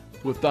on,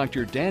 with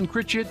Dr. Dan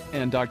Critchett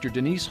and Dr.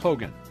 Denise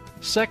Hogan.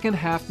 Second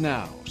Half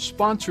Now,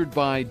 sponsored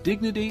by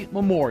Dignity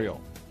Memorial.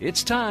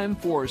 It's time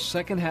for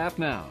Second Half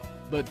Now.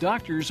 The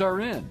doctors are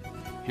in.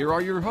 Here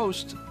are your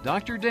hosts,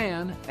 Dr.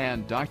 Dan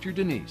and Dr.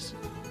 Denise.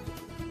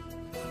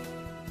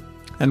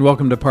 And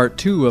welcome to part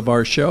 2 of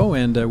our show,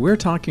 and we're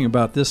talking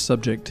about this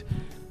subject,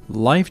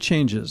 life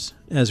changes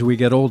as we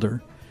get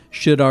older.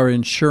 Should our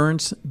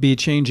insurance be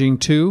changing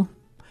too?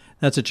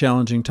 That's a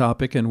challenging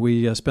topic, and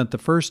we spent the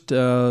first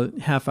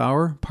half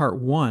hour, part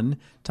 1,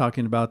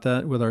 talking about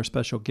that with our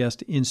special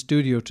guest in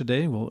studio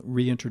today. We'll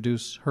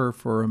reintroduce her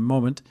in a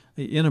moment.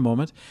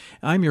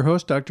 I'm your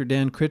host, Dr.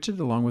 Dan Critchett,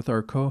 along with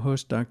our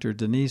co-host, Dr.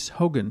 Denise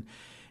Hogan.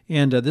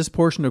 And this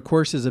portion, of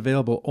course, is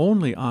available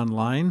only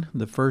online.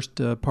 The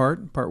first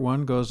part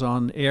 1, goes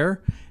on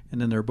air, and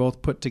then they're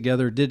both put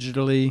together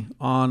digitally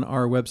on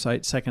our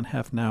website,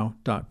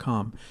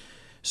 secondhalfnow.com.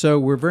 So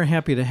we're very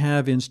happy to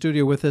have in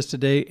studio with us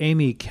today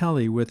Amy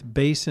Kelly with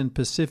Basin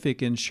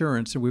Pacific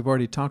Insurance. And we've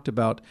already talked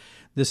about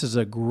this is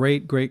a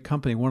great, great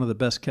company, one of the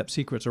best kept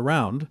secrets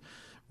around.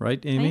 Right,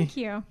 Amy? Thank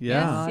you.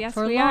 Yeah. Yes,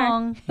 for we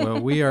long.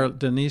 Well,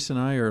 Denise and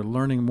I are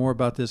learning more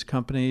about this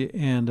company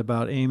and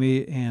about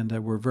Amy, and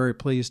we're very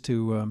pleased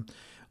to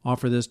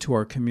offer this to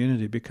our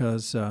community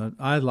because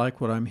I like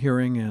what I'm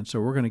hearing, and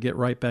so we're going to get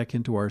right back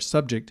into our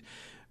subject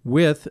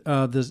with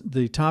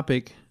the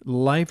topic,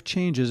 life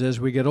changes as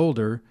we get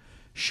older.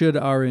 Should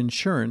our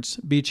insurance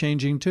be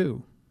changing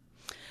too?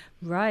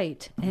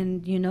 Right.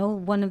 And,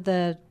 one of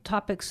the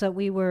topics that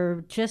we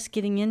were just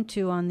getting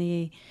into on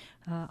the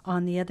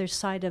other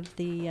side of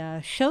the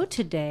show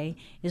today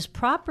is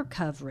proper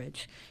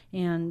coverage.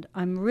 And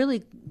I'm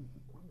really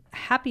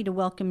happy to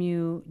welcome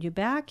you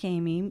back,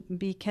 Amy,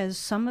 because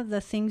some of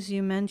the things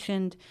you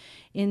mentioned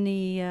in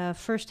the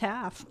first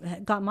half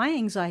got my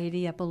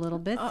anxiety up a little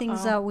bit.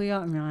 Things that we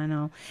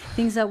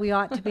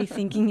ought to be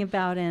thinking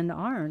about and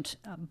aren't.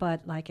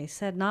 But like I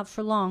said, not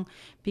for long,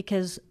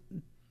 because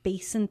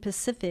Basin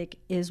Pacific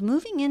is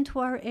moving into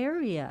our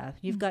area.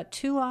 You've got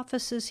 2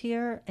 offices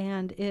here,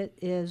 and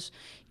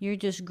you're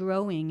just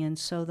growing. And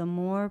so the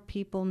more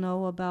people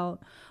know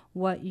about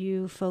what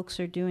you folks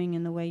are doing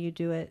and the way you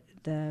do it,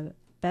 the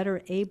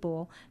better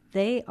able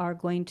they are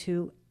going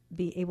to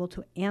be able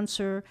to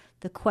answer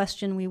the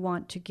question we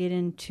want to get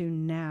into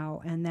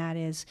now, and that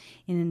is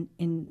in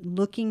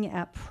looking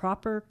at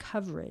proper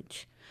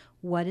coverage.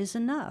 What is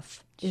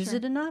enough? Sure. Is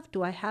it enough?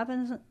 Do I have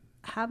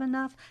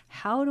enough?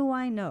 How do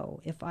I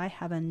know if I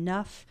have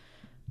enough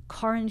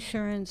car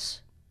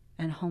insurance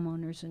and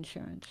homeowners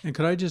insurance? And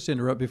could I just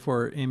interrupt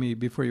before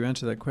you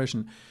answer that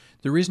question?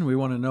 The reason we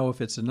want to know if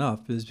it's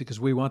enough is because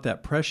we want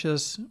that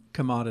precious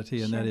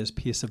commodity, and that is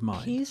peace of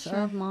mind. Peace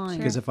of mind.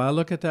 Because if I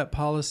look at that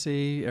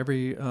policy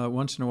every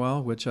once in a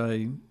while, which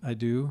I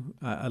do,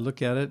 I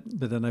look at it,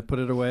 but then I put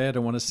it away. I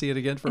don't want to see it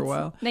again for a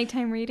while.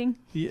 Nighttime reading.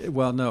 Yeah,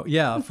 well, no,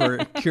 yeah, for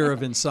cure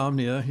of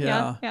insomnia,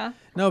 yeah. Yeah.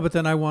 No, but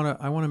then I want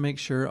to make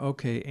sure.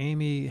 Okay,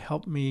 Amy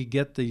helped me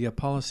get the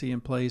policy in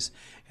place,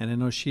 and I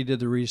know she did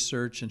the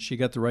research and she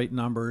got the right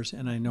numbers,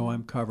 and I know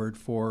I'm covered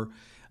for.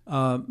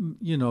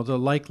 The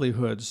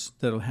likelihoods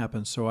that'll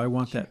happen. So I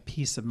want that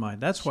peace of mind.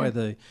 That's why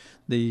the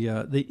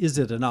is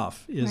it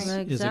enough is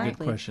a good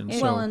question.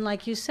 Well, and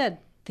like you said,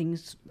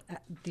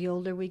 the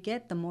older we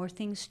get, the more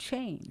things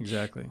change.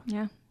 Exactly.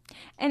 Yeah.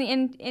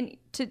 And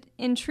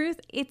in truth,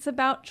 it's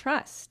about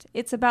trust.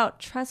 It's about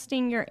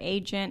trusting your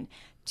agent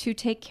to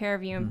take care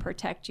of you and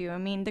protect you. I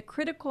mean, the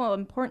critical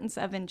importance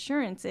of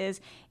insurance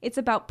is it's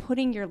about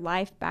putting your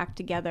life back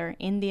together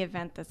in the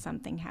event that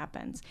something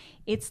happens.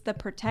 It's the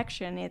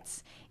protection.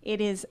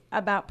 It is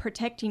about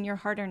protecting your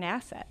hard-earned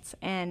assets.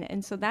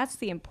 And so that's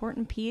the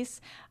important piece.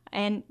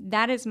 And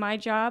that is my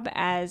job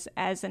as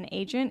an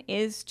agent,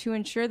 is to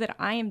ensure that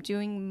I am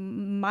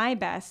doing my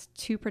best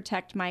to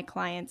protect my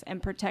clients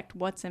and protect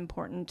what's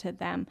important to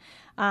them.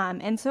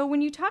 And so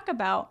when you talk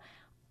about,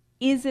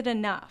 is it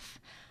enough?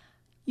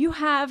 You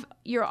have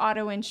your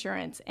auto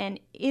insurance, and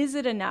is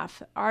it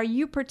enough? Are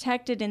you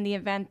protected in the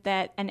event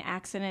that an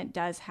accident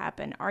does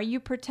happen? Are you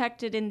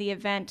protected in the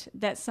event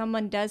that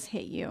someone does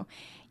hit you?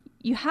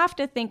 You have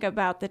to think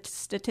about the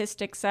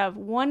statistics of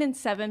 1 in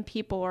 7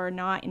 people are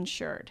not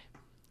insured.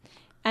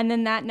 And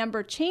then that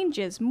number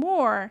changes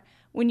more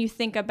when you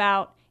think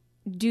about,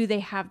 do they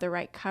have the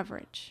right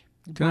coverage?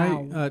 So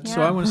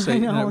I want to say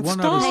 1 out of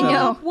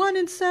 7. 1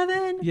 in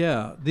 7.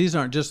 Yeah, these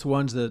aren't just the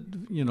ones that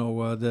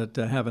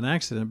that have an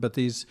accident, but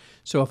these.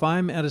 So if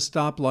I'm at a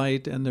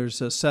stoplight and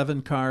there's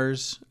 7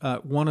 cars,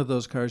 one of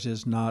those cars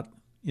is not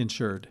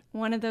insured.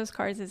 One of those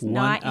cars is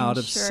not insured. 1 out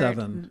of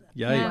 7.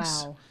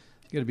 Yikes! Wow.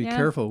 You got to be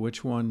careful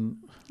which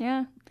one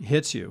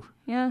hits you.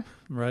 Yeah.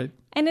 Right.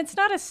 And it's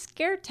not a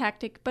scare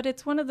tactic, but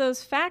it's one of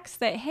those facts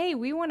that, hey,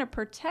 we want to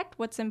protect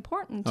what's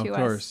important to us. Of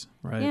course,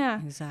 right.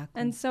 Yeah.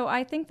 Exactly. And so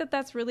I think that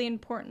that's really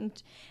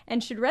important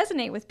and should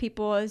resonate with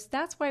people, is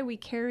that's why we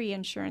carry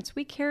insurance.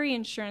 We carry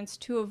insurance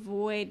to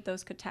avoid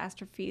those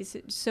catastrophes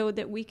so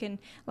that we can,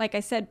 like I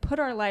said, put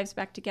our lives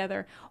back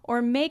together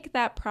or make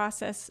that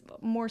process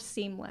more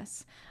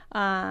seamless.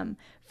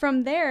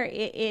 From there,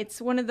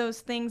 it's one of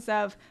those things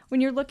of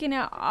when you're looking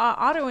at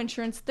auto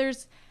insurance,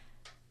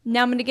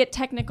 now I'm going to get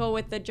technical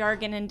with the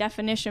jargon and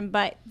definition,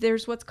 but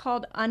there's what's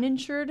called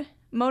uninsured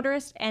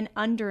motorist and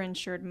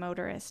underinsured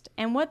motorist.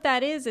 And what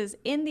that is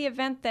in the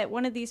event that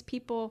one of these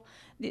people,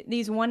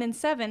 these 1 in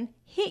 7,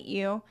 hit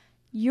you,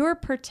 you're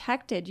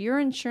protected. Your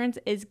insurance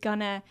is going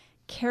to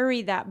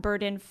carry that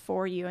burden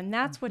for you. And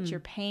that's what you're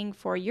paying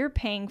for. You're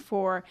paying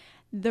for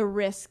the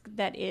risk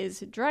that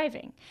is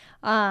driving.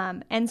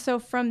 And so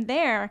from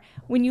there,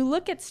 when you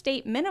look at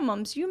state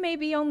minimums, you may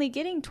be only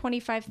getting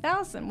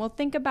 $25,000. Well,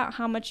 think about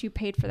how much you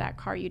paid for that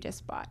car you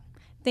just bought.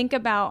 Think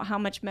about how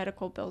much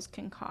medical bills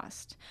can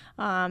cost.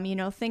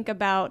 Think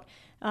about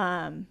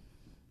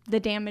the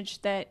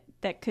damage that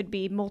that could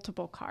be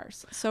multiple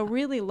cars. So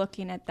really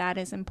looking at that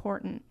is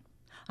important.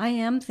 I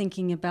am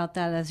thinking about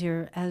that as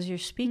you're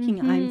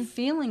speaking. I'm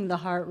feeling the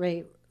heart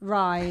rate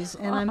rise,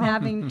 and I'm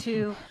having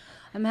to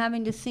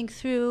think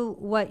through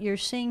what you're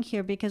saying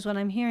here, because what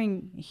I'm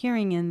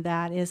hearing in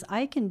that is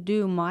I can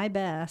do my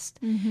best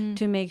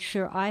to make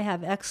sure I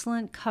have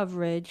excellent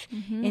coverage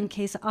in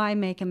case I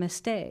make a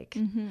mistake.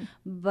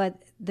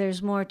 But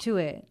there's more to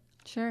it.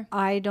 Sure.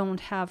 I don't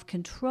have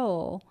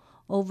control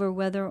over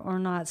whether or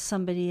not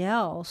somebody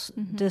else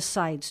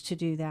decides to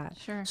do that.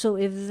 Sure. So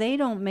if they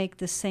don't make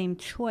the same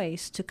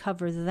choice to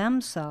cover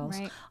themselves,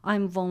 Right.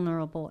 I'm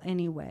vulnerable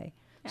anyway.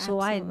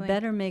 So Absolutely. I'd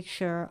better make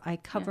sure I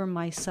cover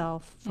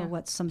myself for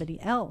what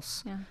somebody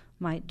else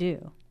might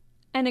do.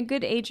 And a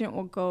good agent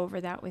will go over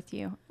that with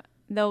you.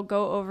 They'll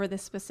go over the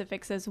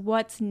specifics as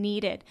what's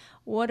needed.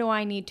 What do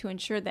I need to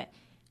ensure that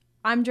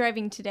I'm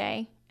driving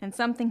today and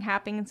something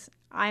happens,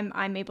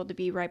 I'm able to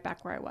be right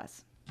back where I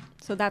was.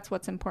 So that's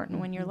what's important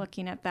when you're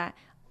looking at that.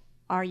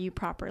 Are you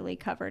properly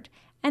covered?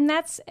 And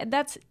that's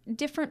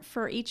different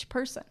for each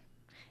person,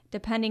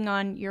 depending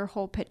on your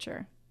whole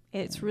picture.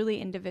 It's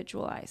really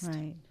individualized.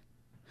 Right.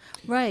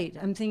 Right.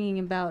 I'm thinking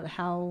about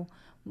how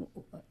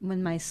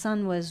when my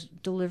son was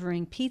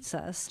delivering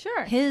pizzas,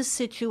 Sure. his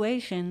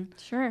situation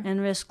Sure.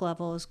 and risk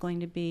level is going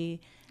to be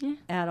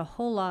at a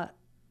whole lot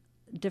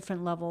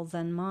different level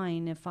than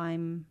mine if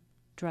I'm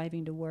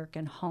driving to work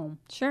and home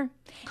Sure.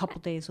 a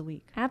couple days a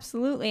week.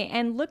 Absolutely.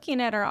 And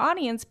looking at our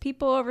audience,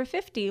 people over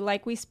 50,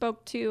 like we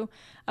spoke to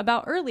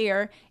about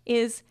earlier,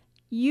 is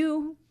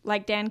you,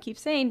 like Dan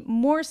keeps saying,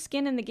 more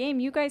skin in the game.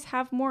 You guys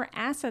have more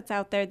assets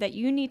out there that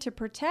you need to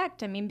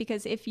protect. I mean,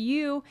 because if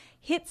you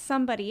hit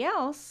somebody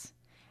else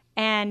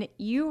and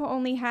you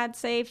only had,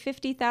 say,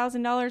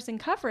 $50,000 in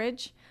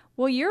coverage,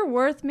 well, you're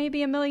worth maybe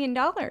 $1 million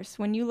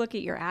when you look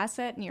at your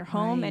asset and your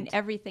home and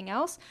everything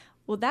else.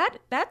 Well,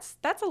 that's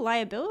a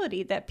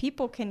liability that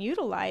people can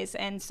utilize.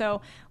 And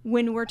so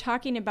when we're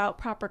talking about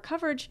proper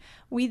coverage,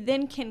 we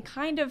then can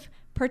kind of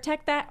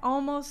protect that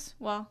almost,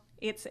 well,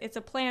 it's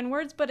a play on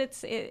words, but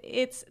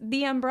it's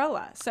the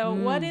umbrella. So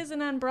what is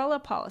an umbrella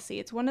policy?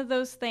 It's one of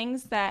those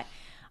things that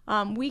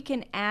we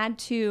can add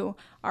to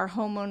our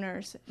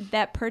homeowners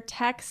that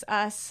protects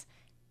us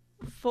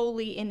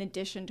fully in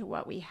addition to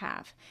what we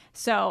have.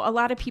 So a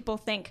lot of people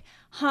think,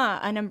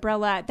 an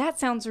umbrella, that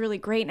sounds really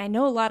great. And I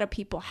know a lot of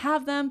people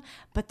have them,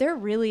 but they're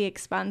really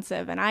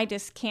expensive and I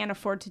just can't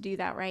afford to do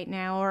that right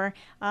now. Or,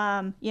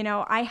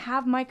 I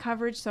have my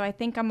coverage, so I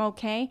think I'm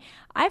okay.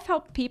 I've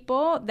helped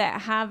people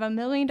that have $1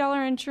 million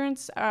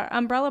insurance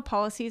umbrella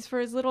policies for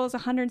as little as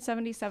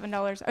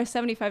 $177 or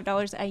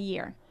 $75 a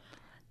year.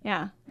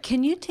 Yeah.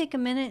 Can you take a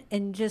minute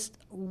and just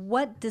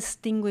what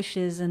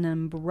distinguishes an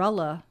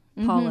umbrella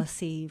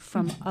policy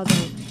from other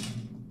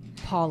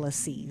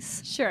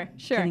policies? Sure.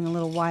 Getting a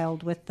little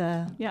wild with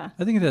the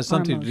I think it has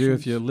something to do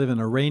if you live in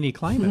a rainy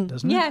climate,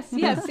 doesn't it?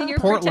 Yes. So you're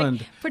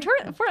Portland.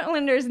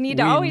 Portlanders need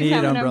to We always need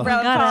have an umbrella.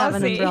 umbrella gotta policy.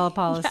 have an umbrella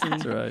policy.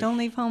 That's right. Don't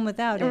leave home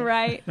without it.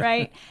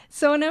 Right.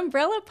 So an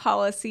umbrella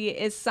policy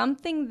is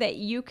something that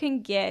you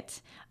can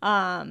get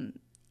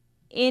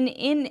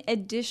in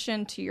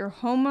addition to your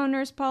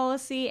homeowner's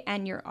policy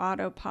and your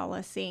auto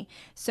policy.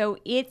 So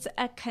it's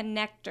a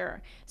connector.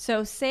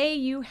 So say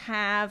you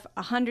have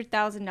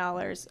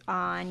 $100,000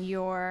 on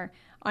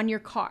your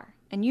car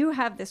and you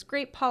have this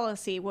great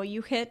policy. Well,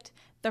 you hit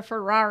the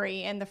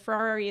Ferrari and the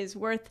Ferrari is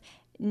worth,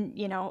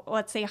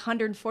 let's say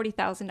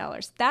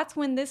 $140,000. That's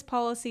when this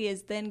policy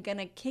is then going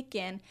to kick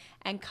in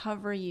and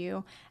cover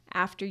you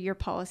after your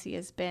policy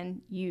has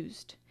been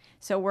used.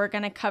 So we're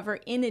going to cover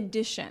in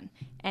addition,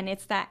 and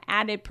it's that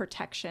added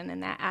protection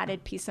and that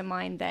added peace of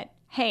mind that,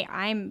 hey,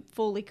 I'm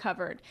fully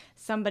covered.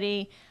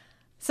 Somebody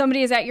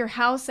is at your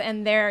house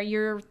and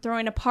you're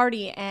throwing a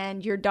party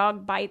and your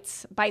dog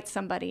bites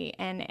somebody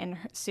and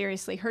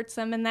seriously hurts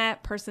them, and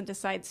that person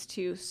decides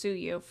to sue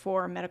you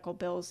for medical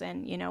bills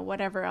and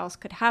whatever else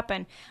could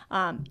happen.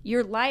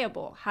 You're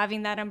liable.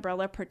 Having that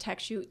umbrella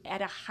protects you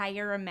at a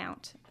higher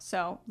amount.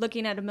 So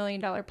looking at $1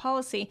 million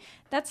policy,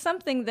 that's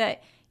something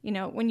that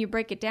when you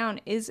break it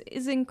down, is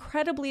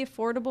incredibly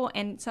affordable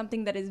and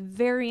something that is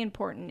very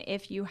important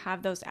if you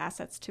have those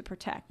assets to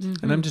protect.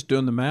 And I'm just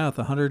doing the math,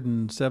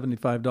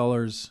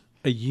 $175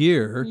 a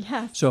year.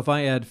 Yes. So if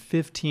I add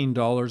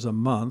 $15 a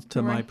month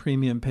to my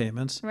premium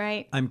payments,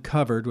 Right. I'm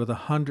covered with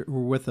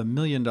 $1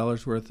 million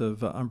worth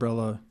of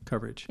umbrella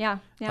coverage. Yeah.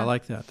 I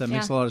like that. That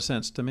makes a lot of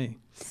sense to me.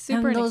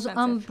 Super and those inexpensive.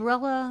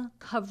 umbrella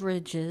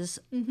coverages,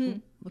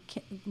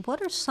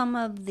 what are some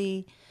of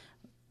the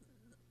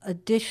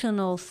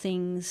additional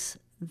things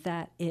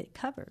that it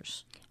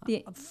covers?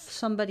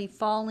 Somebody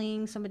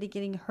falling, somebody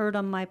getting hurt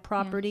on my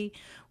property.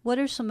 What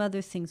are some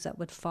other things that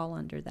would fall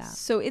under that?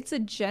 So it's a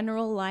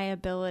general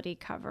liability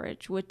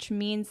coverage, which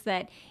means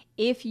that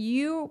if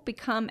you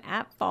become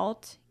at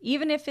fault,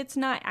 even if it's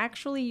not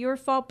actually your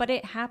fault, but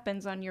it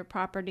happens on your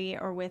property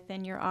or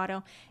within your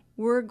auto,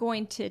 we're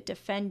going to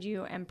defend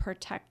you and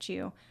protect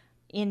you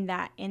in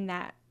that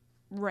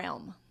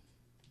realm.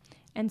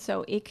 And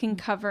so it can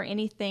cover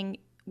anything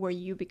where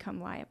you become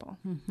liable.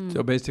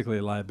 So basically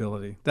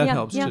liability. That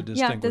helps to distinguish.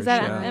 Yeah, does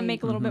that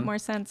make a little bit more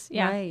sense?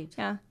 Yeah. Right.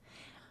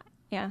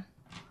 Yeah.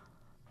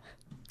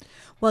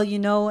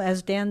 Well,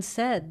 as Dan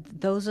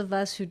said, those of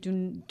us who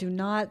do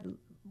not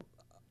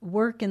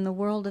work in the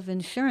world of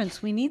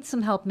insurance, we need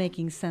some help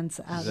making sense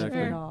out of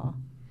it all.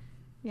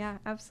 Yeah,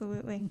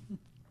 absolutely.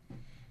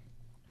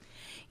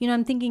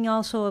 I'm thinking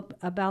also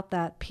about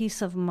that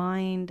peace of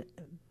mind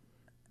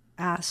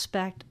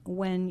aspect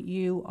when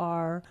you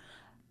are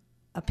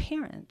a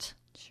parent.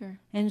 Sure.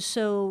 And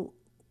so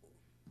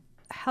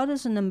how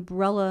does an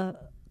umbrella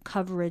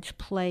coverage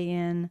play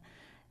in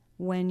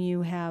when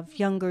you have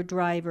younger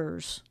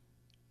drivers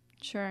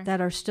that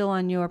are still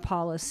on your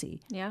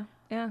policy? Yeah.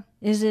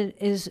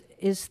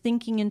 Is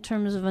thinking in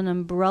terms of an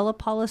umbrella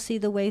policy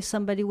the way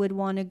somebody would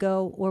want to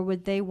go, or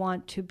would they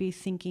want to be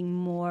thinking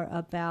more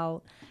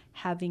about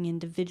having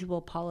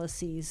individual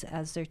policies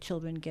as their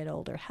children get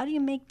older? How do you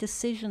make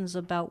decisions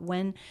about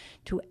when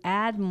to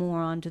add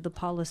more onto the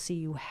policy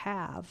you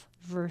have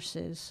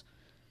versus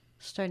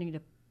starting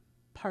to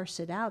parse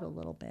it out a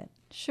little bit?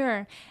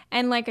 Sure.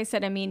 And like I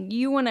said,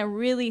 you want to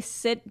really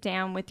sit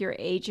down with your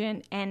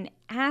agent and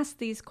ask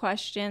these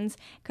questions,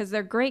 because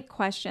they're great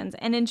questions,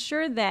 and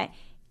ensure that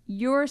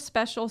your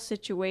special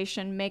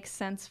situation makes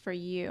sense for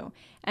you.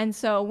 And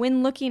so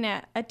when looking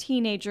at a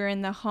teenager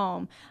in the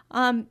home,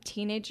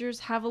 teenagers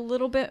have a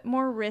little bit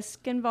more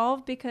risk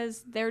involved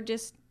because they're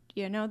just,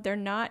 they're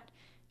not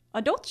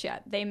adults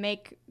yet. They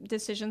make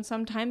decisions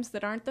sometimes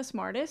that aren't the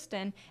smartest,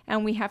 and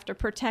we have to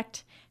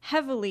protect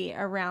heavily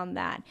around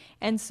that.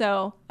 And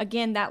so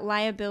again, that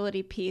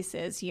liability piece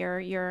is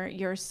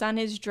your son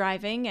is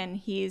driving and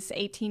he's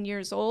 18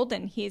 years old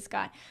and he's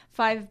got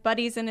 5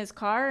 buddies in his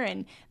car,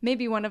 and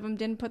maybe one of them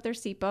didn't put their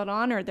seatbelt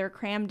on, or they're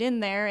crammed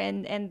in there,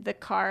 and the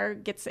car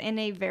gets in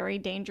a very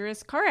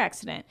dangerous car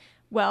accident.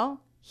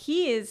 Well,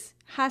 he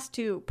has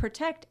to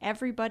protect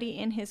everybody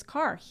in his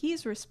car.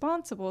 He's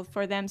responsible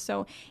for them.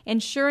 So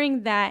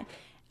ensuring that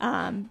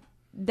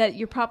that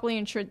you're properly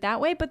insured that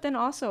way, but then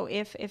also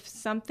if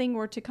something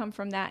were to come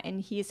from that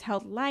and he's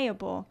held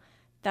liable,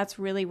 that's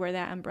really where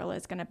that umbrella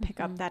is going to pick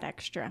up that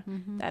extra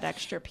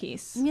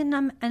piece.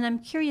 And I'm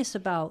curious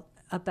about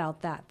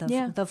that,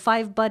 the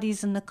 5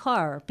 buddies in the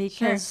car,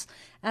 because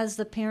as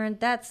the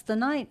parent, that's the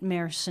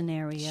nightmare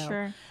scenario.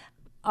 Sure.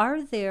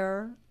 Are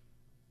there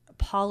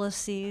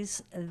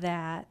policies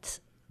that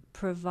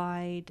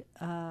provide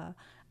a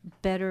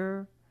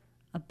better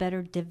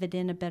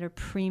dividend, a better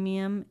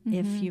premium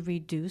if you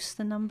reduce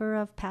the number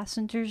of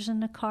passengers in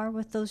the car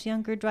with those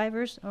younger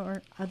drivers,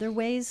 or other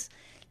ways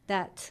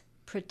that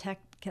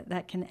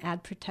can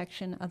add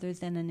protection other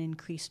than an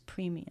increased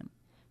premium?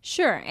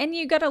 Sure. And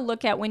you got to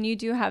look at, when you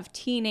do have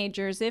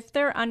teenagers, if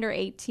they're under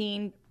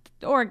 18,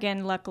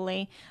 Oregon,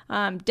 luckily,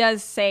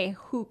 does say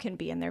who can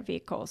be in their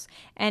vehicles.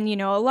 And,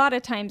 a lot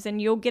of times,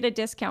 and you'll get a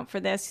discount for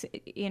this,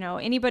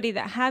 anybody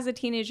that has a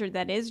teenager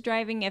that is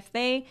driving, if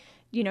they,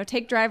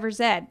 take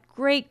driver's ed,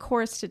 great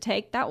course to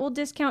take, that will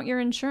discount your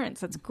insurance.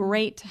 That's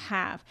great to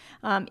have.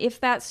 If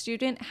that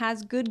student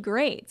has good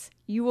grades,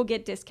 you will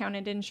get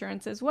discounted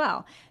insurance as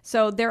well.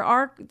 So there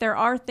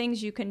are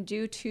things you can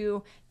do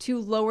to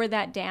lower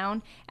that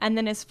down. And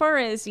then as far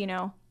as,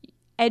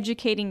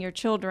 educating your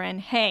children,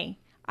 hey,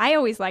 I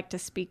always like to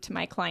speak to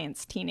my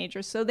clients'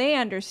 teenagers so they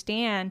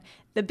understand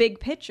the big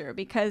picture,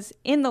 because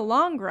in the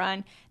long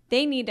run,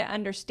 they need to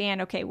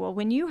understand, okay, well,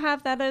 when you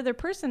have that other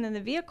person in the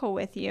vehicle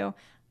with you,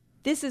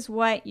 this is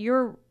what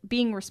you're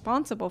being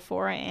responsible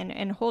for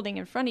and holding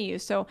in front of you.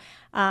 So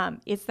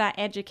it's that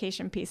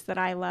education piece that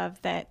I love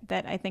that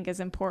I think is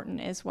important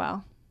as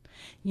well.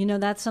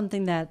 That's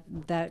something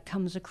that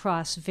comes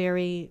across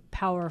very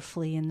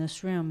powerfully in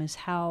this room, is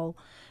how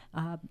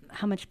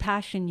much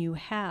passion you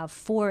have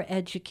for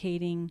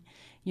educating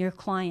your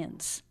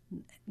clients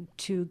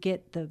to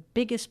get the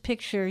biggest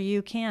picture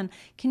you can.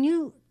 Can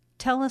you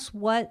tell us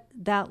what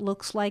that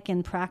looks like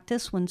in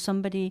practice when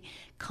somebody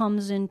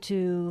comes in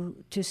to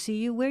see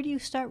you? Where do you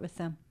start with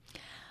them?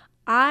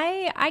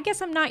 I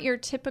guess I'm not your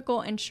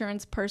typical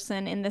insurance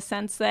person in the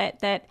sense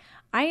that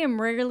I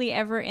am rarely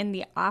ever in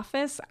the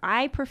office.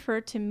 I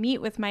prefer to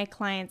meet with my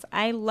clients.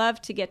 I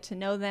love to get to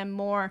know them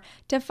more,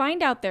 to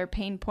find out their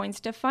pain points,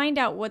 to find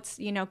out what's,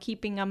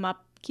 keeping them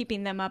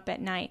up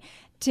at night,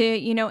 to,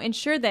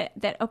 ensure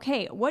that,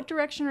 okay, what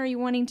direction are you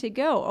wanting to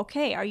go?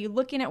 Okay, are you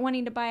looking at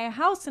wanting to buy a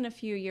house in a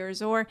few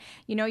years? Or,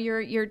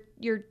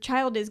 your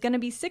child is going to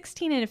be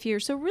 16 in a few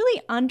years. So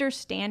really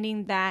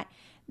understanding that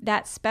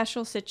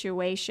special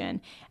situation.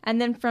 And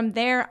then from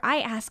there, I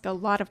ask a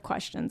lot of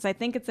questions. I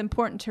think it's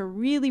important to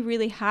really,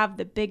 really have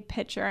the big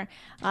picture.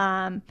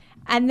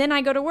 And then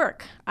I go to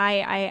work.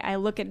 I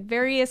look at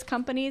various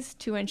companies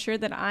to ensure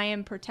that I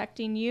am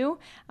protecting you.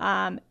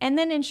 And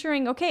then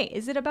ensuring, okay,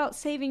 is it about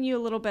saving you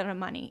a little bit of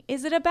money?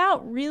 Is it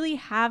about really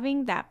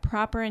having that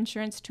proper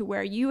insurance to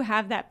where you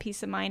have that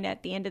peace of mind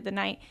at the end of the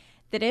night,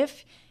 that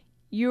if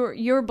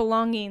your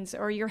belongings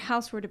or your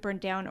house were to burn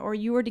down or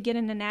you were to get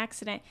in an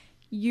accident,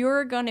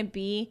 you're going to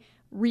be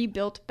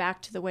rebuilt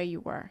back to the way you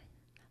were.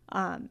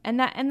 And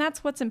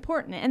that's what's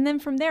important. And then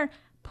from there,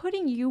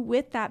 putting you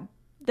with that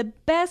the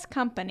best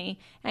company,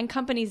 and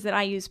companies that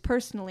I use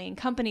personally, and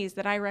companies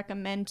that I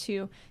recommend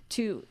to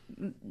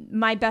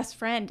my best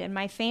friend and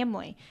my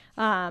family.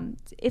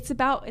 It's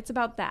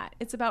about that.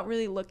 It's about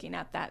really looking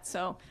at that.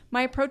 So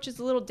my approach is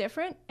a little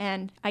different,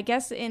 and I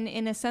guess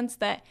in a sense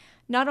that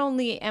not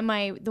only am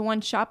I the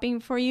one shopping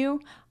for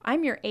you,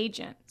 I'm your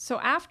agent. So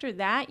after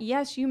that,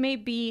 yes, you may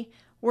be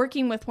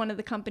working with one of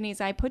the companies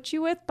I put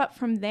you with, but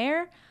from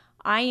there,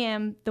 I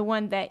am the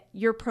one that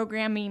you're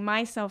programming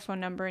my cell phone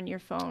number in your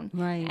phone.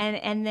 Right.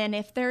 And then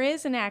if there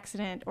is an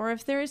accident or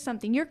if there is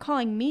something, you're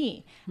calling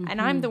me, and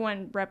I'm the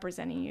one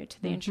representing you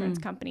to the insurance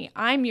company.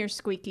 I'm your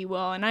squeaky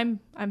wheel, and I'm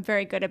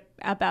very good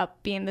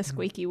about being the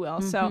squeaky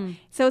wheel. So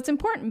it's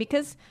important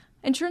because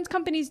insurance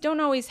companies don't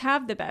always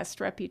have the best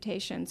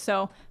reputation.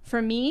 So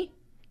for me,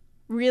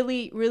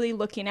 really, really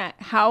looking at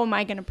how am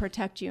I going to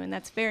protect you, and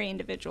that's very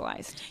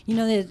individualized. You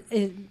know,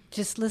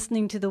 just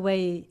listening to the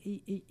way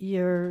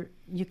you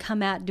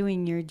come out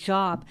doing your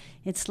job,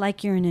 it's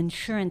like you're an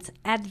insurance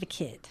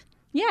advocate.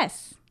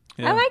 Yes,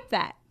 Yeah. I like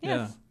that.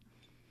 Yes.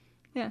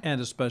 Yeah.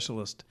 And a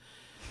specialist.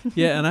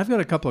 Yeah, and I've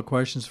got a couple of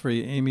questions for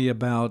you, Amy,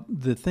 about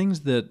the things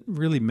that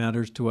really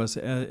matters to us.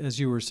 As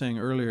you were saying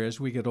earlier, as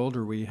we get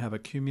older, we have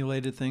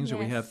accumulated things, or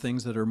we have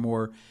things that are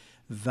more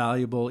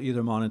valuable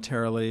either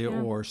monetarily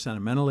or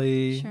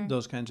sentimentally,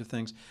 those kinds of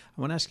things.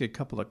 I want to ask you a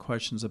couple of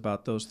questions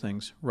about those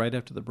things right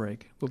after the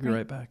break. We'll be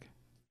right back.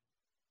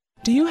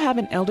 Do you have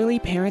an elderly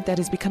parent that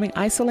is becoming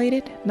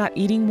isolated, not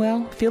eating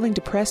well, feeling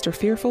depressed or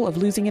fearful of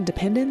losing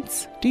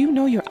independence? Do you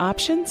know your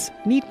options?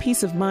 Need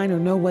peace of mind or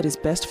know what is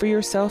best for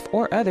yourself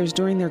or others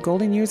during their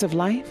golden years of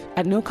life?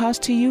 At no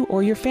cost to you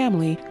or your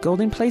family,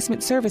 Golden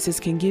Placement Services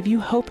can give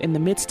you hope in the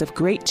midst of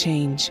great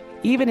change.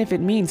 Even if it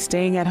means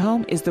staying at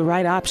home is the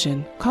right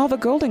option. Call the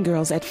Golden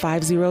Girls at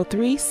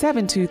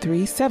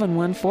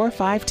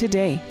 503-723-7145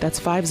 today.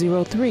 That's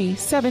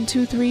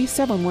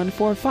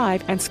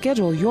 503-723-7145 and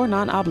schedule your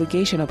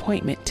non-obligation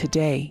appointment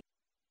today.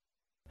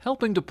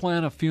 Helping to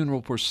plan a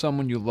funeral for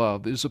someone you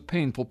love is a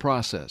painful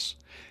process.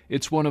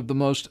 It's one of the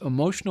most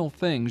emotional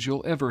things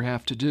you'll ever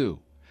have to do.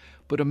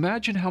 But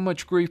imagine how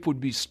much grief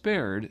would be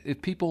spared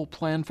if people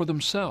planned for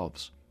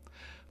themselves.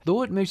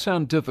 Though it may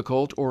sound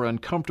difficult or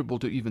uncomfortable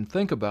to even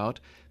think about,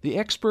 the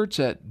experts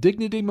at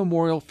Dignity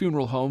Memorial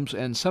Funeral Homes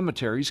and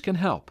Cemeteries can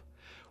help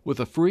with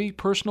a free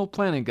personal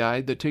planning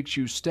guide that takes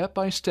you step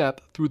by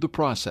step through the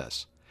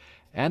process.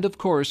 And of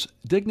course,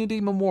 Dignity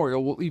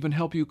Memorial will even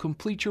help you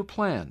complete your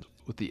plan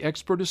with the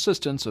expert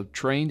assistance of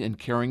trained and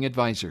caring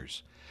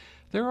advisors.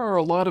 There are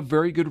a lot of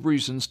very good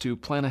reasons to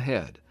plan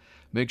ahead.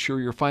 Make sure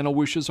your final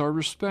wishes are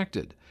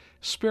respected,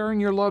 sparing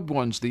your loved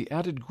ones the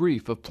added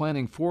grief of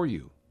planning for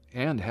you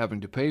and having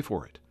to pay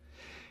for it.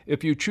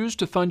 If you choose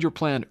to fund your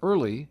plan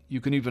early, you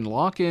can even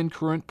lock in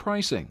current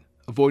pricing,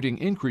 avoiding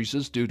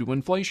increases due to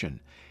inflation,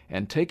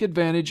 and take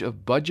advantage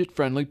of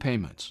budget-friendly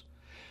payments.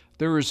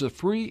 There is a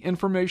free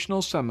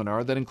informational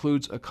seminar that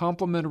includes a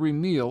complimentary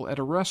meal at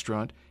a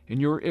restaurant in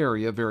your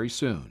area very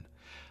soon.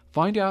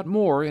 Find out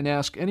more and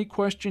ask any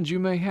questions you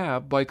may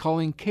have by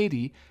calling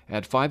Katie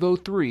at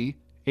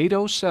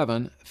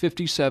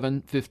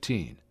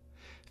 503-807-5715.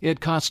 It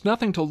costs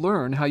nothing to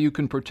learn how you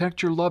can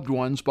protect your loved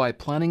ones by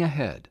planning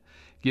ahead.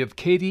 Give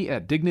Katie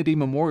at Dignity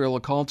Memorial a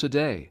call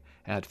today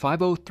at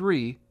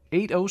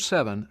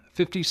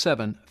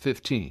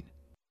 503-807-5715.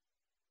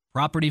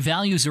 Property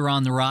values are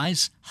on the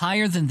rise,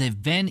 higher than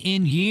they've been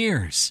in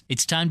years.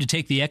 It's time to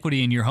take the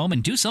equity in your home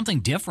and do something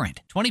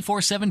different.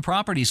 24/7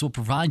 Properties will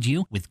provide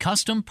you with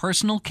custom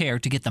personal care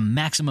to get the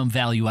maximum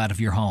value out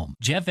of your home.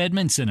 Jeff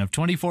Edmondson of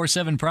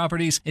 24/7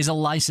 Properties is a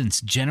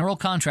licensed general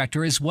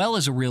contractor as well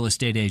as a real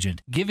estate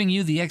agent, giving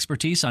you the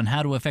expertise on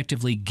how to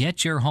effectively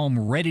get your home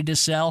ready to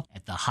sell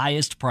at the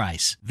highest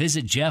price.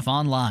 Visit Jeff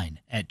online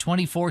at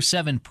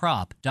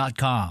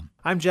 247prop.com.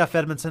 I'm Jeff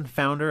Edmondson,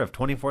 founder of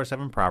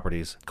 24/7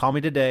 Properties. Call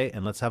me today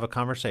and let's have a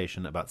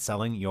conversation about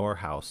selling your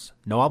house.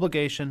 No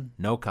obligation,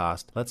 no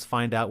cost. Let's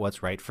find out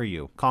what's right for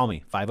you. Call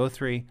me,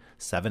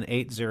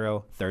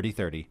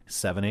 503-780-3030,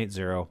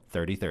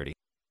 780-3030.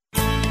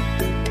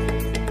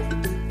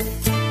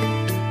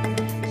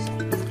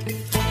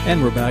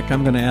 And we're back.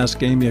 I'm going to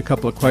ask Amy a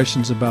couple of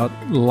questions about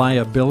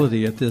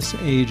liability at this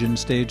age and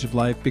stage of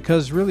life,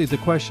 because really the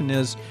question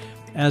is,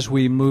 as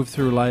we move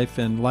through life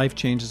and life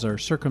changes, our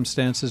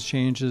circumstances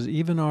changes,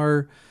 even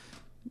our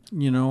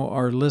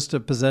list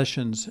of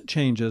possessions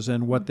changes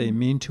and what they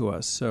mean to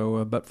us.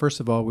 So, but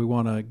first of all, we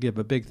want to give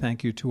a big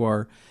thank you to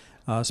our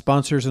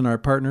sponsors and our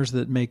partners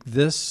that make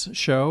this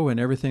show and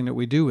everything that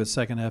we do with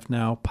Second Half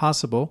Now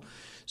possible.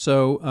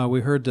 So we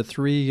heard the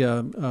three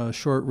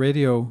short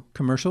radio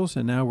commercials,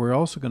 and now we're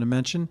also going to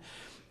mention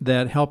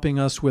that helping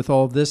us with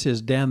all this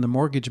is Dan the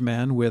Mortgage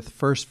Man with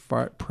First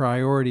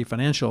Priority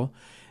Financial,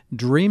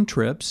 Dream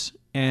Trips,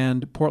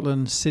 and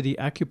Portland City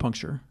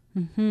Acupuncture.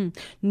 Mm-hmm.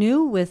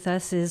 New with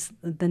us is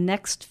the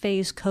Next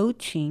Phase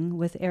Coaching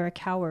with Eric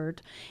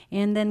Howard,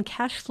 and then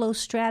Cash Flow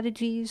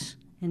Strategies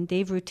and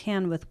Dave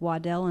Rutan with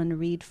Waddell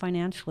and Reed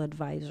Financial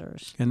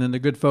Advisors. And then the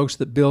good folks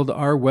that build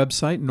our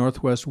website,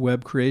 Northwest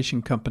Web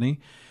Creation Company.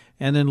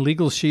 And then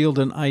Legal Shield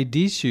and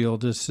ID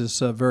Shield is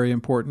very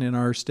important in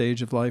our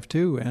stage of life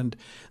too. And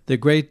the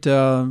great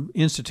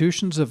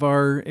institutions of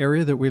our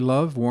area that we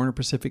love, Warner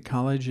Pacific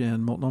College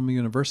and Multnomah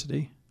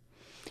University.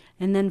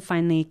 And then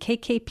finally,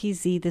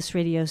 KKPZ, this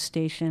radio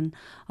station,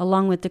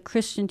 along with the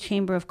Christian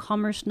Chamber of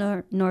Commerce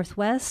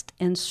Northwest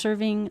and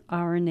Serving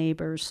Our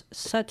Neighbors.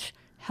 Such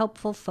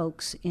helpful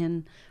folks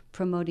in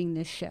promoting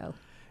this show.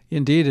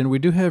 Indeed, and we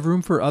do have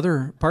room for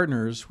other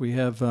partners. We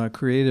have a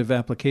creative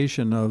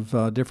application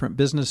of different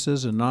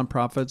businesses and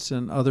nonprofits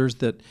and others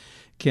that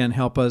can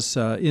help us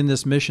in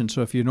this mission.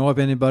 So if you know of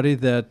anybody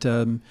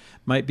that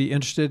might be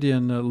interested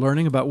in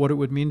learning about what it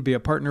would mean to be a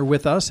partner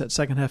with us at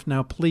Second Half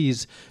Now,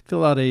 please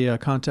fill out a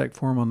contact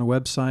form on the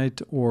website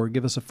or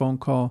give us a phone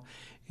call,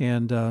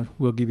 and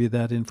we'll give you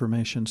that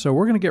information. So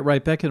we're going to get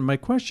right back into my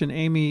question,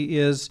 Amy,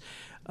 is...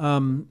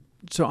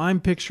 So I'm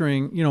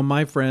picturing,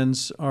 my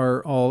friends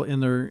are all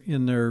in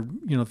their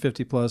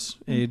 50 plus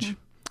age,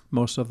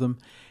 most of them,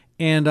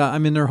 and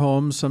I'm in their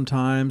homes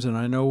sometimes, and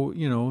I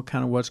know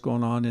kind of what's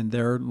going on in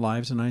their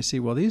lives, and I see,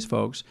 well, these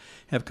folks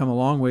have come a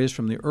long ways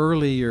from the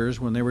early years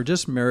when they were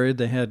just married.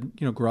 They had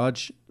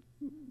garage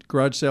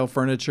sale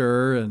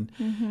furniture, and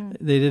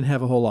they didn't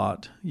have a whole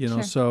lot,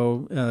 Sure.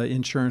 So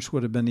insurance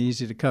would have been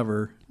easy to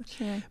cover.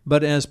 Sure.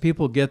 But as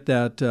people get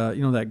that,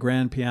 that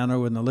grand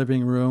piano in the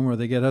living room, or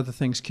they get other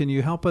things, can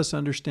you help us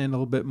understand a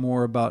little bit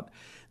more about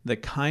the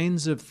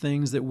kinds of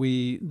things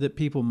that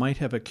people might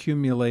have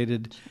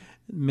accumulated?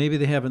 Maybe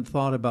they haven't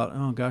thought about,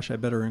 oh gosh, I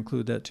better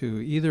include that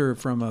too, either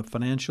from a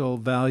financial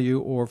value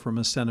or from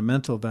a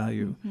sentimental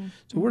value.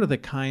 So what are the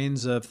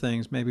kinds of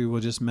things? Maybe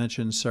we'll just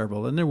mention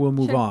several, and then we'll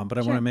move on. But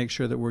I want to make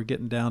sure that we're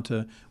getting down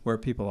to where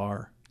people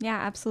are. Yeah,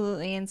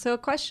 absolutely. And so a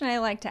question I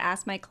like to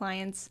ask my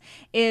clients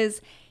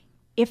is,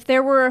 if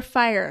there were a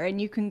fire and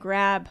you can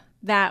grab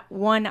that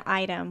one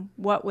item,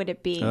 what would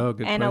it be? Oh,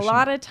 good and question. A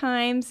lot of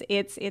times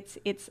it's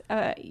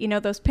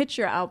those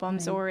picture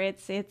albums, or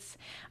it's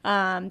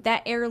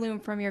that heirloom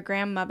from your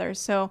grandmother.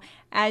 So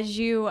as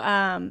you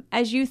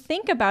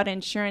think about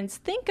insurance,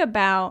 think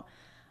about,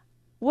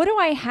 what do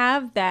I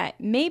have that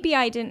maybe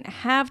I didn't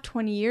have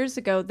 20 years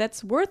ago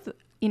that's worth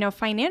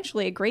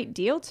financially a great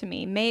deal to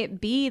me? May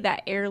it be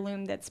that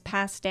heirloom that's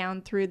passed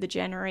down through the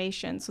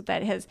generations, so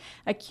that has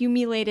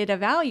accumulated a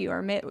value,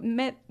 or may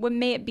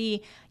it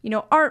be,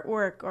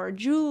 artwork or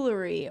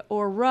jewelry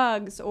or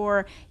rugs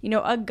or,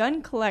 a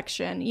gun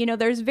collection.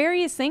 There's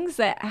various things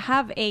that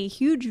have a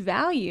huge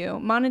value,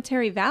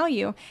 monetary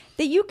value,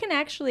 that you can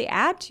actually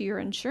add to your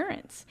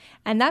insurance,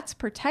 and that's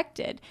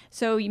protected.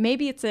 So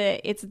maybe it's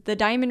the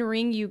diamond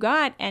ring you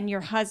got, and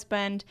your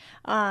husband,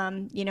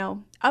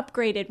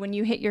 upgraded when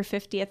you hit your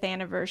 50th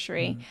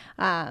anniversary,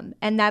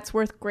 and that's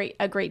worth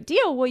a great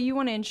deal. Well, you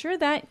want to ensure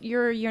that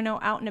you're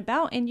out and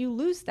about and you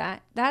lose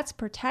that. That's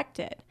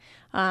protected.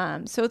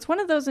 So it's one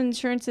of those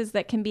insurances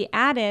that can be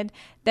added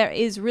that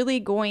is really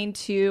going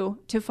to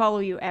follow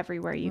you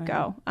everywhere you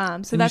go.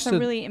 So that's a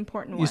really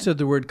important one. You said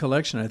the word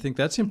collection. I think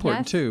that's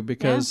important too,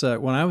 because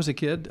when I was a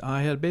kid,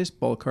 I had a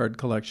baseball card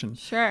collection.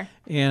 Sure.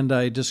 And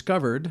I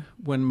discovered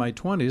in my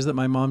 20s that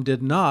my mom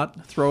did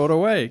not throw it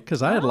away,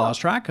 because I had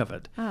lost track of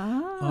it.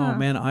 Oh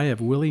man, I have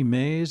Willie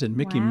Mays and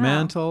Mickey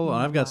Mantle.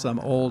 I've got some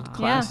old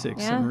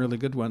classics, some really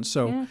good ones.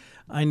 So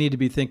I need to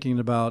be thinking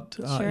about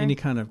any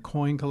kind of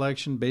coin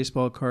collection,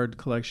 baseball card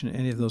collection,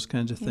 any of those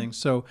kinds of things.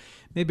 So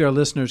maybe our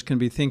listeners can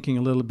be thinking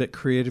a little bit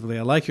creatively.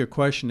 I like your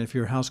question. If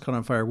your house caught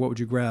on fire, what would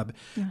you grab?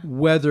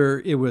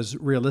 Whether it was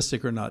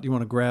realistic or not, you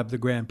want to grab the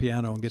grand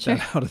piano and get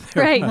that out of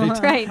there.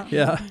 Right.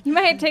 Yeah. You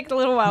might take a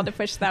little while to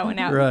push that one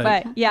out. Right.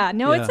 But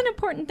it's an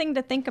important thing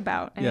to think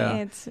about.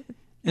 Yeah.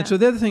 And so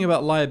the other thing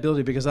about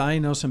liability, because I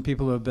know some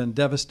people who have been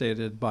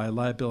devastated by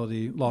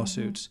liability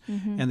lawsuits,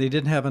 and they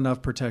didn't have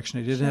enough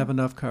protection, they didn't have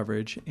enough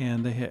coverage,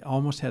 and they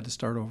almost had to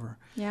start over.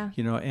 Yeah.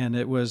 And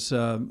it was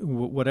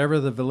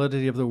whatever the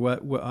validity of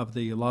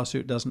the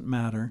lawsuit doesn't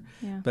matter.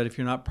 Yeah. But if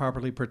you're not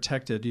properly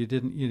protected, you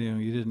didn't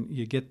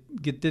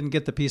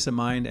get the peace of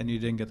mind, and you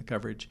didn't get the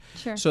coverage.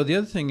 Sure. So the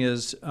other thing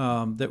is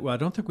that I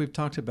don't think we've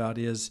talked about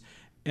is,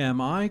 am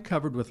I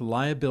covered with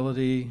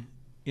liability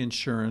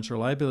insurance or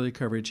liability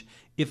coverage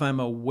if I'm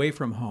away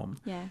from home?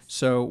 Yes.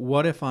 So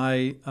what if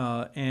I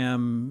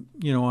am,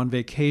 on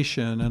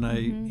vacation and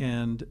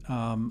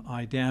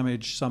I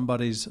damage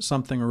somebody's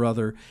something or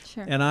other,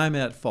 and I'm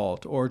at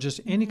fault, or just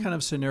any kind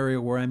of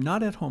scenario where I'm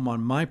not at home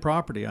on my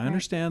property? I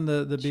understand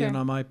the being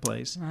on my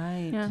place,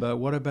 but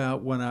what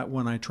about when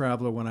I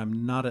travel or when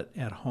I'm not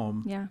at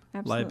home? Yeah,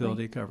 absolutely.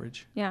 Liability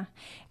coverage. Yeah,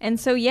 and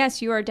so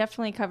yes, you are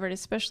definitely covered,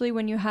 especially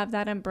when you have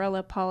that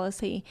umbrella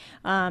policy.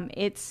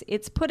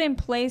 It's put in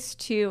place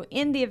to,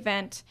 in the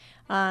event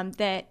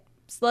that,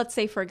 let's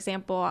say, for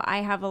example, I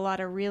have a lot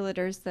of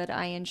realtors that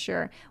I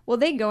insure. Well,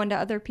 they go into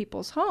other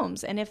people's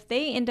homes, and if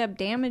they end up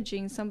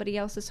damaging somebody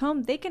else's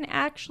home, they can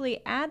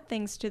actually add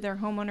things to their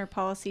homeowner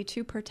policy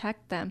to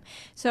protect them.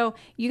 So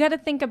you got to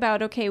think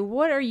about, okay,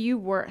 what are you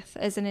worth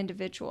as an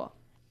individual?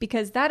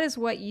 Because that is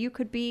what you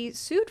could be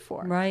sued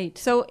for. Right.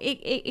 So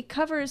it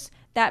covers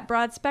that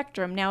broad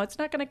spectrum. Now, it's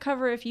not going to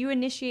cover if you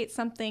initiate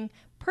something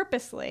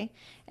purposely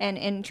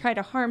and try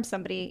to harm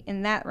somebody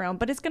in that realm,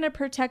 but it's going to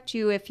protect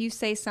you if you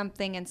say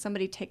something and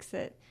somebody takes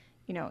it,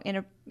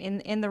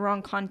 in the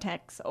wrong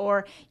context,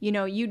 or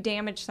you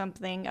damage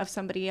something of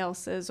somebody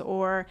else's,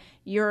 or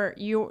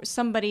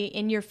somebody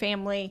in your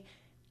family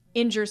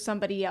injures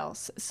somebody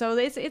else. So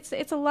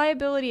it's a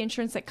liability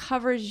insurance that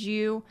covers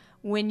you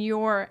when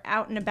you're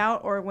out and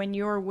about, or when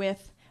you're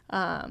with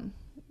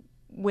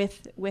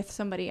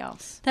somebody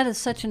else. That is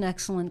such an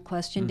excellent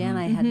question, Dan.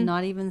 I had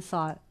not even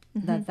thought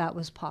that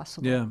was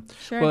possible. Yeah.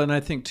 Sure. Well, and I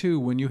think, too,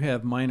 when you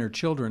have minor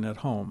children at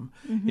home,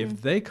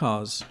 if they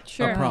cause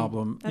a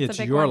problem, That's it's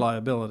a big your one.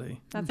 liability.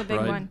 That's a big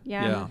right? one.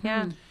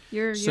 Yeah.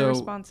 You're So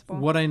responsible.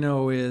 what I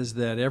know is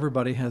that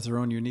everybody has their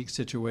own unique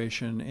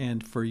situation,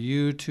 and for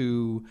you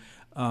to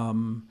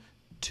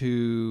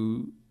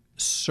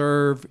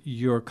serve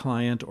your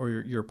client or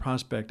your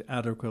prospect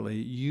adequately,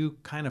 you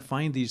kind of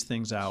find these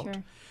things out.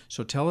 Sure.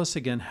 So tell us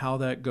again how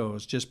that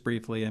goes, just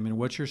briefly. I mean,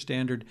 what's your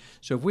standard?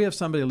 So if we have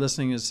somebody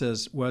listening that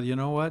says, well, you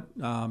know what,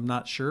 I'm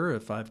not sure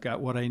if I've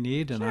got what I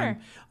need, and Sure.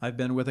 I've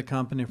been with a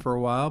company for a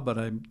while, but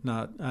I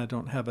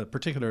don't have a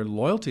particular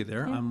loyalty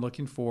there. Yeah. I'm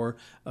looking for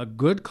a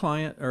good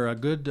client, or a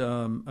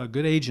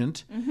good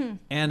agent,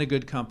 and a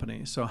good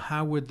company. So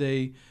how would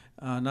they?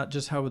 Not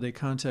just how would they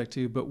contact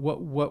you, but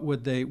what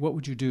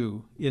would you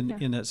do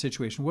in that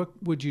situation?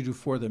 What would you do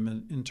for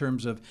them in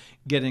terms of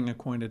getting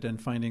acquainted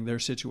and finding their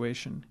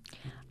situation?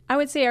 I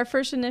would say our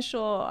first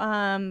initial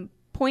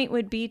point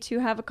would be to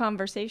have a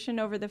conversation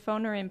over the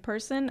phone or in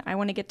person. I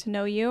want to get to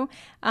know you.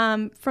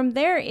 From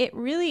there, it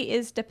really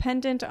is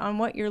dependent on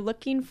what you're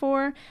looking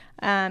for.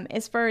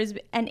 As far as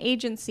an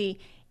agency,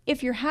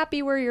 if you're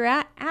happy where you're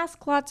at,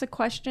 ask lots of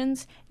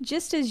questions.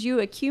 Just as you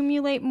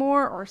accumulate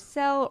more or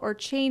sell or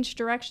change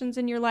directions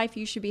in your life,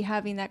 you should be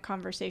having that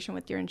conversation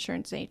with your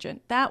insurance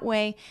agent. That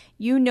way,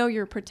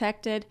 you're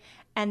protected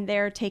and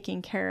they're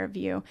taking care of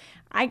you.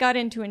 I got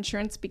into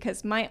insurance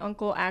because my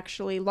uncle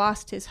actually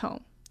lost his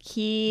home.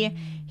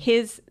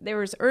 There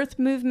was earth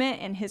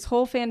movement and his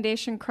whole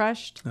foundation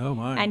crushed. Oh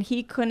my. And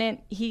he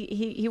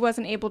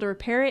wasn't able to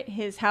repair it.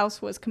 His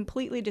house was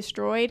completely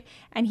destroyed,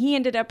 and he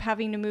ended up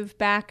having to move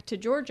back to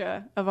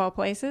Georgia, of all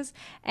places.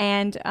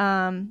 And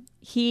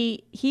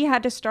he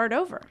had to start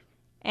over,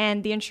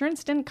 and the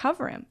insurance didn't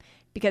cover him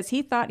because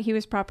he thought he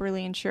was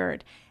properly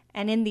insured.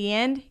 And in the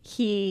end,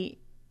 he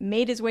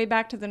made his way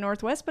back to the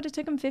Northwest, but it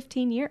took him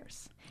 15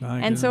 years.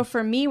 So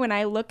for me, when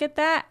I look at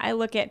that, I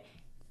look at,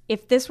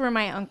 if this were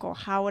my uncle,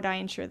 how would I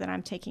ensure that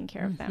I'm taking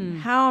care of them?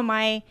 How am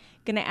I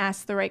going to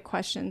ask the right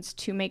questions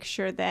to make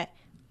sure that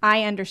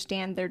I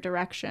understand their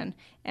direction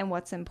and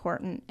what's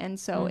important? And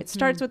so it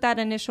starts with that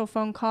initial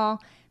phone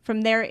call.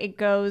 From there, it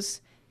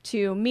goes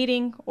to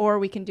meeting, or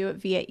we can do it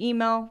via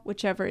email,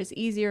 whichever is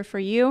easier for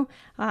you.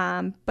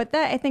 But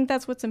I think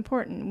that's what's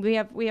important. We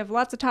have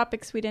lots of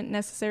topics we didn't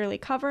necessarily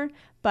cover,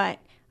 but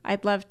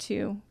I'd love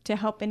to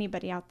help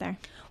anybody out there.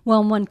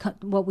 Well,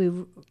 what we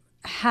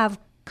have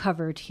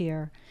covered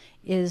here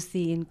is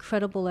the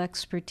incredible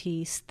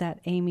expertise that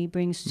Amy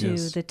brings to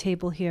the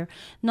table here.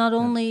 Not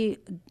only,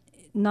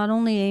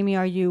 Amy,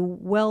 are you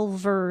well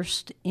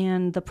versed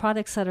in the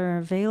products that are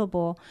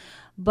available,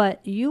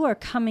 but you are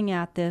coming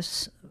at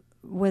this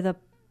with a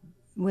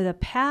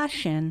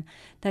passion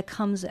that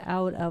comes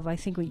out of, I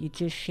think, what you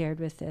just shared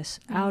with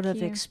us, out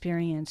of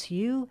experience.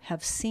 You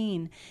have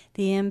seen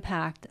the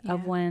impact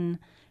of when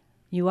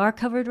you are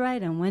covered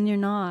right and when you're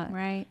not.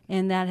 Right.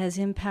 And that has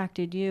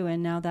impacted you,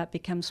 and now that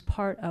becomes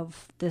part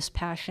of this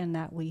passion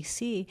that we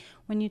see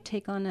when you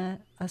take on a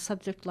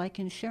subject like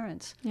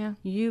insurance. Yeah.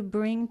 You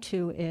bring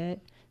to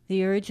it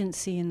the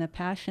urgency and the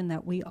passion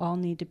that we all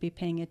need to be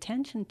paying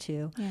attention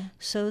to,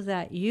 so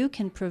that you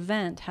can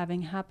prevent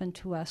having happened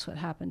to us what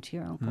happened to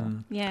your uncle.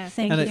 Yeah,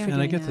 Thank you for And I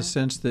doing get the that.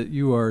 sense that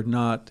you are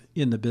not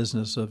in the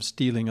business of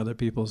stealing other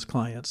people's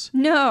clients.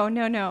 No.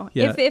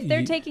 Yeah, If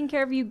they're taking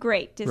care of you,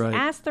 great. Just Right.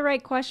 ask the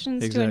right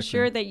questions to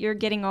ensure that you're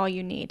getting all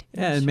you need.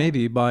 And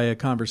maybe by a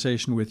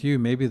conversation with you,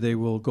 maybe they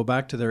will go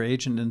back to their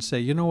agent and say,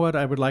 you know what,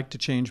 I would like to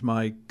change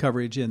my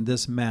coverage in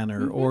this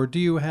manner. Or do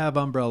you have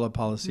umbrella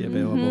policy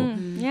available?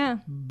 Yeah.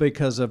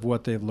 Because of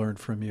what they've learned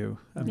from you.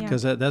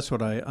 Because that's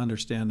what I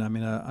understand. I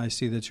mean, I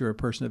see that you're a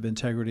person of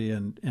integrity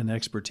and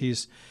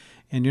expertise,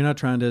 and you're not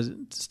trying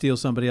to steal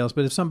somebody else.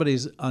 But if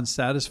somebody's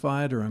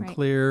unsatisfied or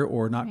unclear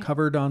or not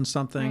covered on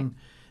something,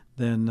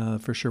 then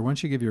for sure, why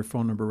don't you give your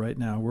phone number right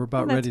now? We're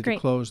about ready to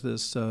close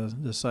this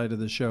side of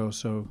the show,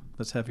 so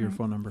let's have your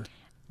phone number.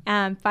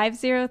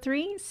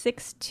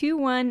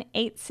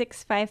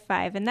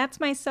 503-621-8655. And that's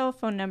my cell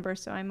phone number,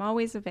 so I'm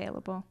always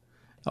available.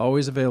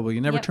 Always available.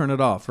 You never turn it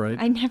off, right?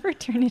 I never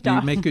turn it you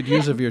off. You make good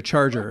use of your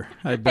charger,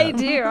 I bet. I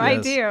do. Yes. I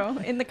do.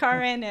 In the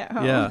car and at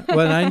home. Yeah.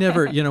 Well, I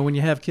never, when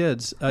you have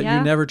kids, you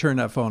never turn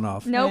that phone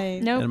off. Nope.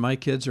 And my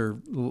kids are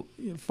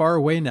far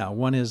away now.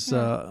 One is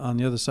on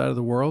the other side of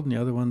the world, and the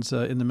other one's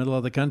in the middle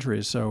of the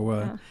country.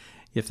 So,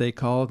 if they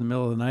call in the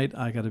middle of the night,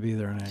 I got to be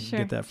there and I Sure,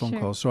 get that phone sure.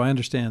 call. So I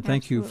understand.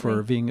 Thank you for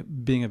Absolutely.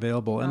 being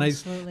available. And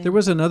Absolutely. there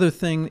was another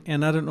thing,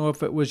 and I don't know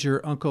if it was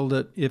your uncle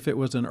if it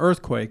was an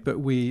earthquake, but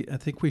I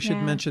think we should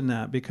Yeah. mention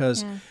that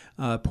because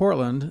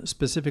Portland,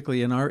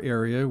 specifically in our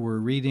area, we're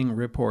reading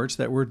reports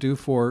that we're due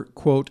for,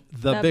 quote,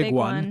 the big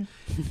one.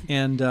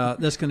 And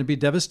that's going to be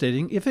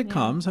devastating if it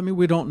comes. I mean,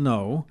 we don't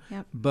know.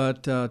 Yep.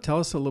 But tell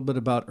us a little bit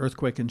about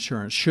earthquake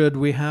insurance. Should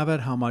we have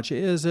it? How much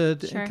is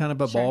it? Sure, Kind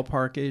of a sure.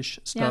 ballpark-ish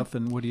stuff.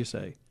 And what do you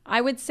say?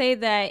 I would say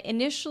that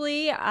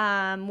initially,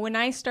 when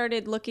I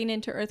started looking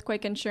into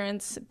earthquake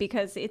insurance,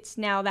 because it's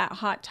now that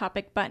hot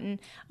topic button,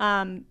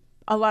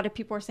 a lot of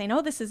people are saying,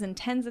 oh, this is in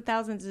tens of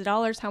thousands of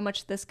dollars, how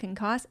much this can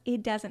cost.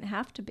 It doesn't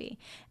have to be.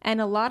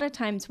 And a lot of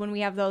times when we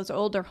have those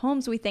older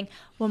homes, we think,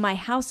 well, my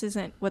house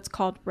isn't what's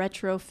called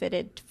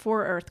retrofitted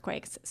for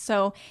earthquakes.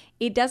 So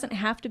it doesn't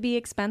have to be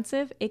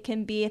expensive. It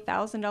can be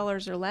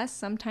 $1,000 or less,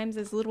 sometimes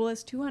as little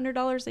as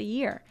 $200 a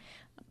year.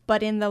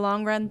 But in the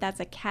long run, that's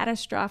a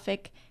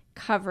catastrophic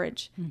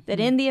coverage that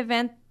in the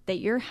event that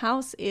your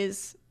house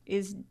is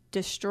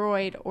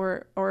destroyed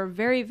or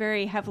very,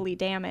 very heavily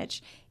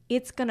damaged,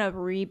 it's going to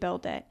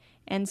rebuild it.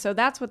 And so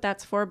that's what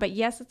that's for. But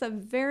yes, it's a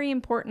very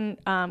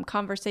important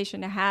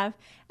conversation to have.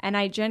 And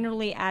I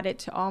generally add it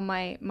to all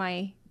my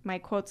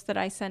quotes that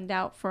I send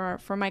out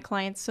for my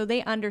clients so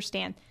they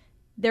understand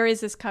there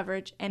is this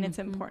coverage and it's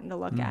important to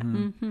look at.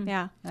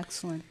 Yeah.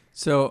 Excellent.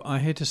 So I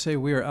hate to say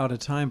we are out of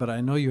time, but I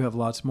know you have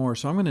lots more.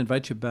 So I'm going to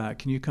invite you back.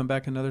 Can you come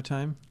back another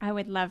time? I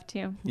would love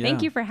to. Yeah.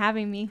 Thank you for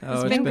having me.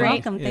 Oh, It's been great.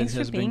 welcome. Thanks it for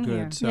has being been good.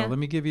 here. So Yeah. let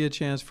me give you a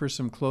chance for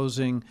some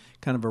closing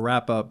kind of a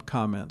wrap-up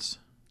comments.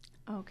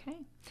 Okay.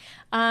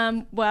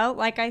 Well,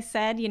 like I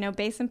said,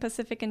 Basin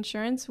Pacific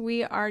Insurance,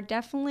 we are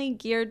definitely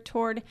geared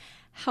toward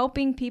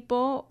helping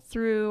people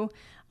through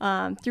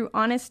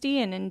honesty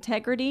and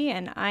integrity.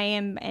 And I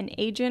am an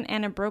agent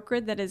and a broker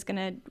that is going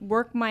to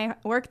work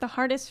the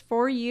hardest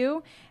for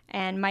you.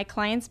 And my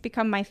clients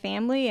become my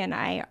family, and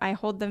I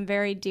hold them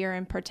very dear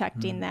in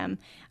protecting them.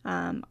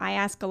 I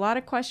ask a lot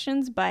of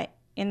questions, but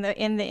in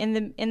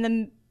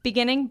the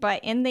beginning,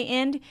 but in the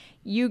end,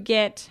 you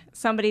get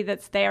somebody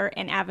that's there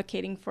and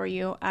advocating for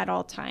you at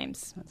all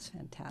times. That's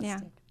fantastic. Yeah.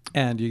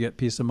 And you get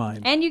peace of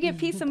mind. And you get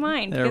peace of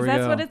mind There because we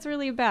that's go. what it's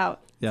really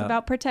about. Yeah. It's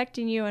about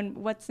protecting you and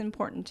what's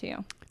important to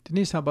you.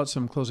 Denise, how about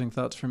some closing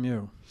thoughts from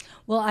you?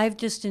 Well, I've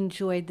just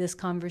enjoyed this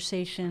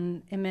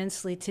conversation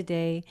immensely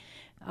today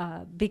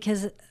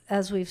because,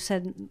 as we've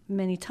said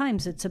many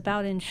times, it's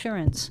about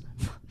insurance,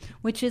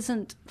 which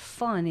isn't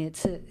fun.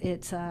 It's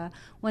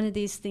one of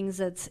these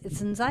things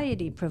it's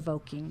anxiety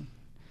provoking.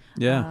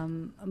 Yeah.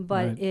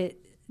 But Right. it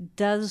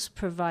does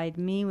provide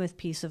me with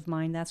peace of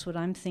mind. That's what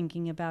I'm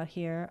thinking about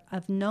here,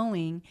 of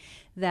knowing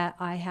that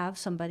I have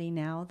somebody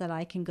now that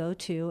I can go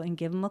to and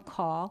give them a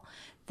call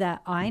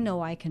that I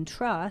know I can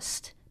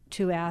trust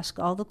to ask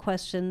all the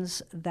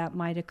questions that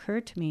might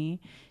occur to me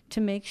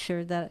to make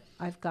sure that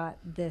I've got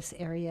this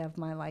area of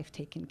my life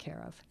taken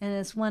care of. And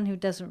as one who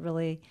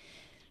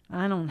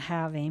I don't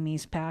have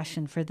Amy's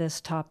passion for this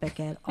topic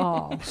at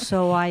all.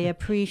 So I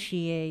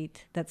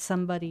appreciate that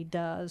somebody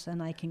does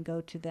and I can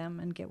go to them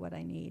and get what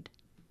I need.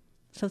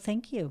 So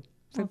thank you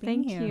for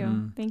being thank here.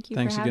 you. Thank you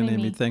Thanks for again, having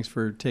Amy. me. Thanks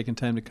for taking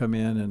time to come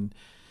in, and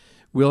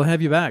we'll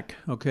have you back,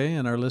 okay?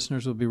 And our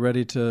listeners will be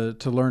ready to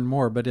learn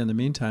more. But in the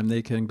meantime,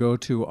 they can go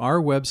to our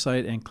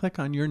website and click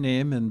on your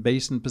name and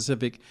Basin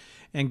Pacific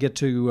and get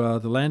to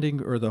the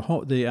landing or the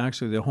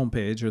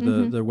homepage or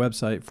the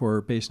website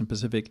for Basin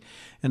Pacific.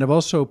 And I've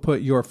also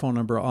put your phone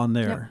number on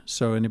there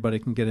so anybody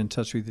can get in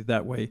touch with you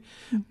that way.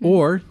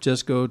 Or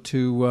just go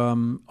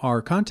to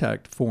our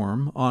contact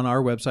form on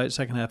our website,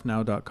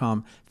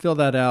 secondhalfnow.com. Fill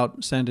that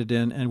out, send it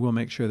in, and we'll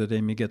make sure that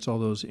Amy gets all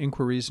those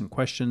inquiries and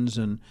questions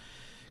and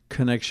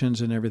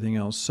connections and everything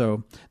else.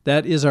 So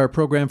that is our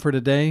program for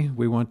today.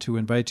 We want to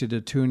invite you to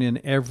tune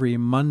in every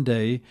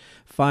Monday,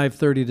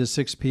 5:30 to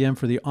 6 p.m.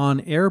 for the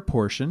on-air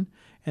portion,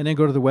 and then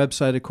go to the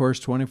website, of course,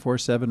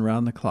 24/7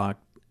 round the clock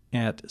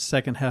at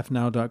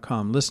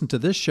secondhalfnow.com. Listen to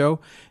this show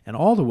and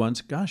all the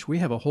ones. Gosh, we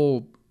have a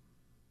whole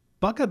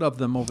bucket of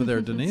them over there,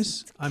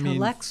 Denise. I mean,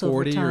 Collects over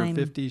 40 or time.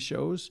 50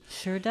 shows.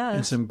 Sure does.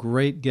 And some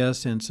great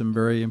guests and some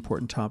very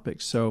important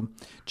topics. So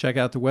check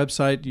out the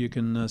website. You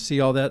can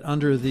see all that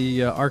under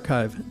the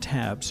archive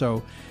tab.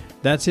 So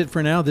that's it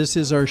for now. This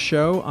is our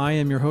show. I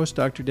am your host,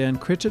 Dr. Dan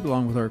Critchett,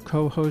 along with our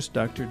co-host,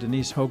 Dr.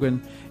 Denise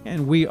Hogan,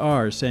 and we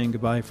are saying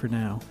goodbye for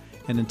now.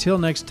 And until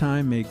next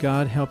time, may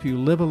God help you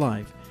live a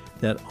life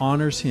that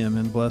honors Him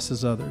and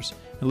blesses others.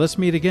 And let's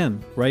meet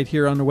again right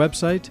here on the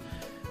website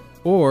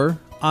or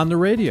on the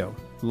radio,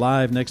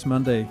 live next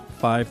Monday,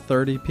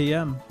 5:30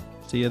 p.m.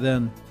 See you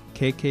then.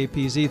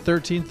 KKPZ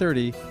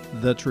 1330,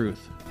 The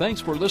Truth. Thanks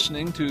for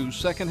listening to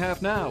Second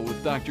Half Now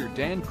with Dr.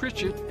 Dan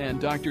Critchett and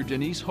Dr.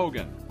 Denise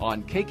Hogan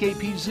on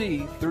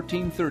KKPZ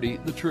 1330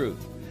 The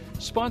Truth,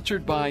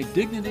 sponsored by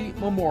Dignity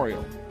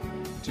Memorial.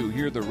 To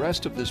hear the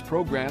rest of this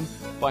program,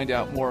 find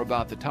out more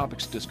about the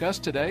topics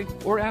discussed today,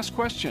 or ask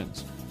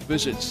questions,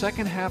 visit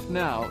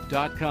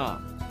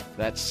secondhalfnow.com.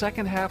 That's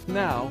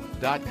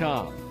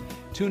secondhalfnow.com.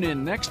 Tune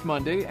in next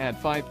Monday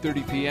at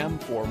 5:30 p.m.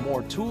 for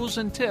more tools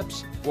and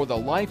tips for the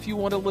life you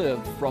want to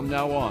live from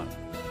now on.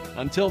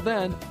 Until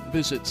then,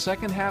 visit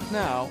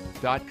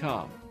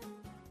secondhalfnow.com.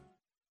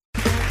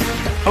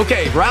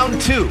 Okay,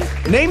 round two.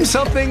 Name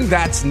something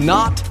that's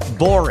not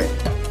boring.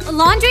 A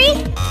laundry?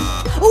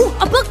 Ooh,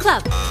 a book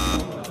club.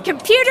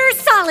 Computer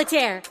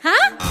solitaire,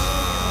 huh?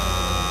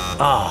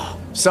 Ah,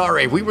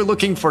 sorry, we were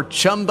looking for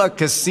Chumba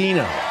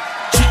Casino.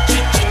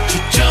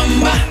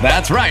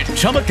 That's right,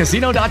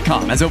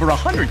 ChumbaCasino.com has over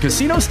 100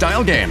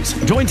 casino-style games.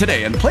 Join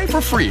today and play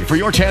for free for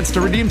your chance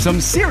to redeem some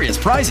serious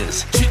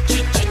prizes.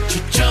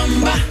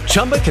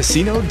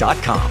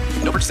 ChumbaCasino.com.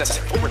 No purchase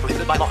necessary. Void where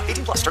prohibited by law.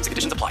 18+ terms and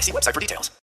conditions apply. See website for details.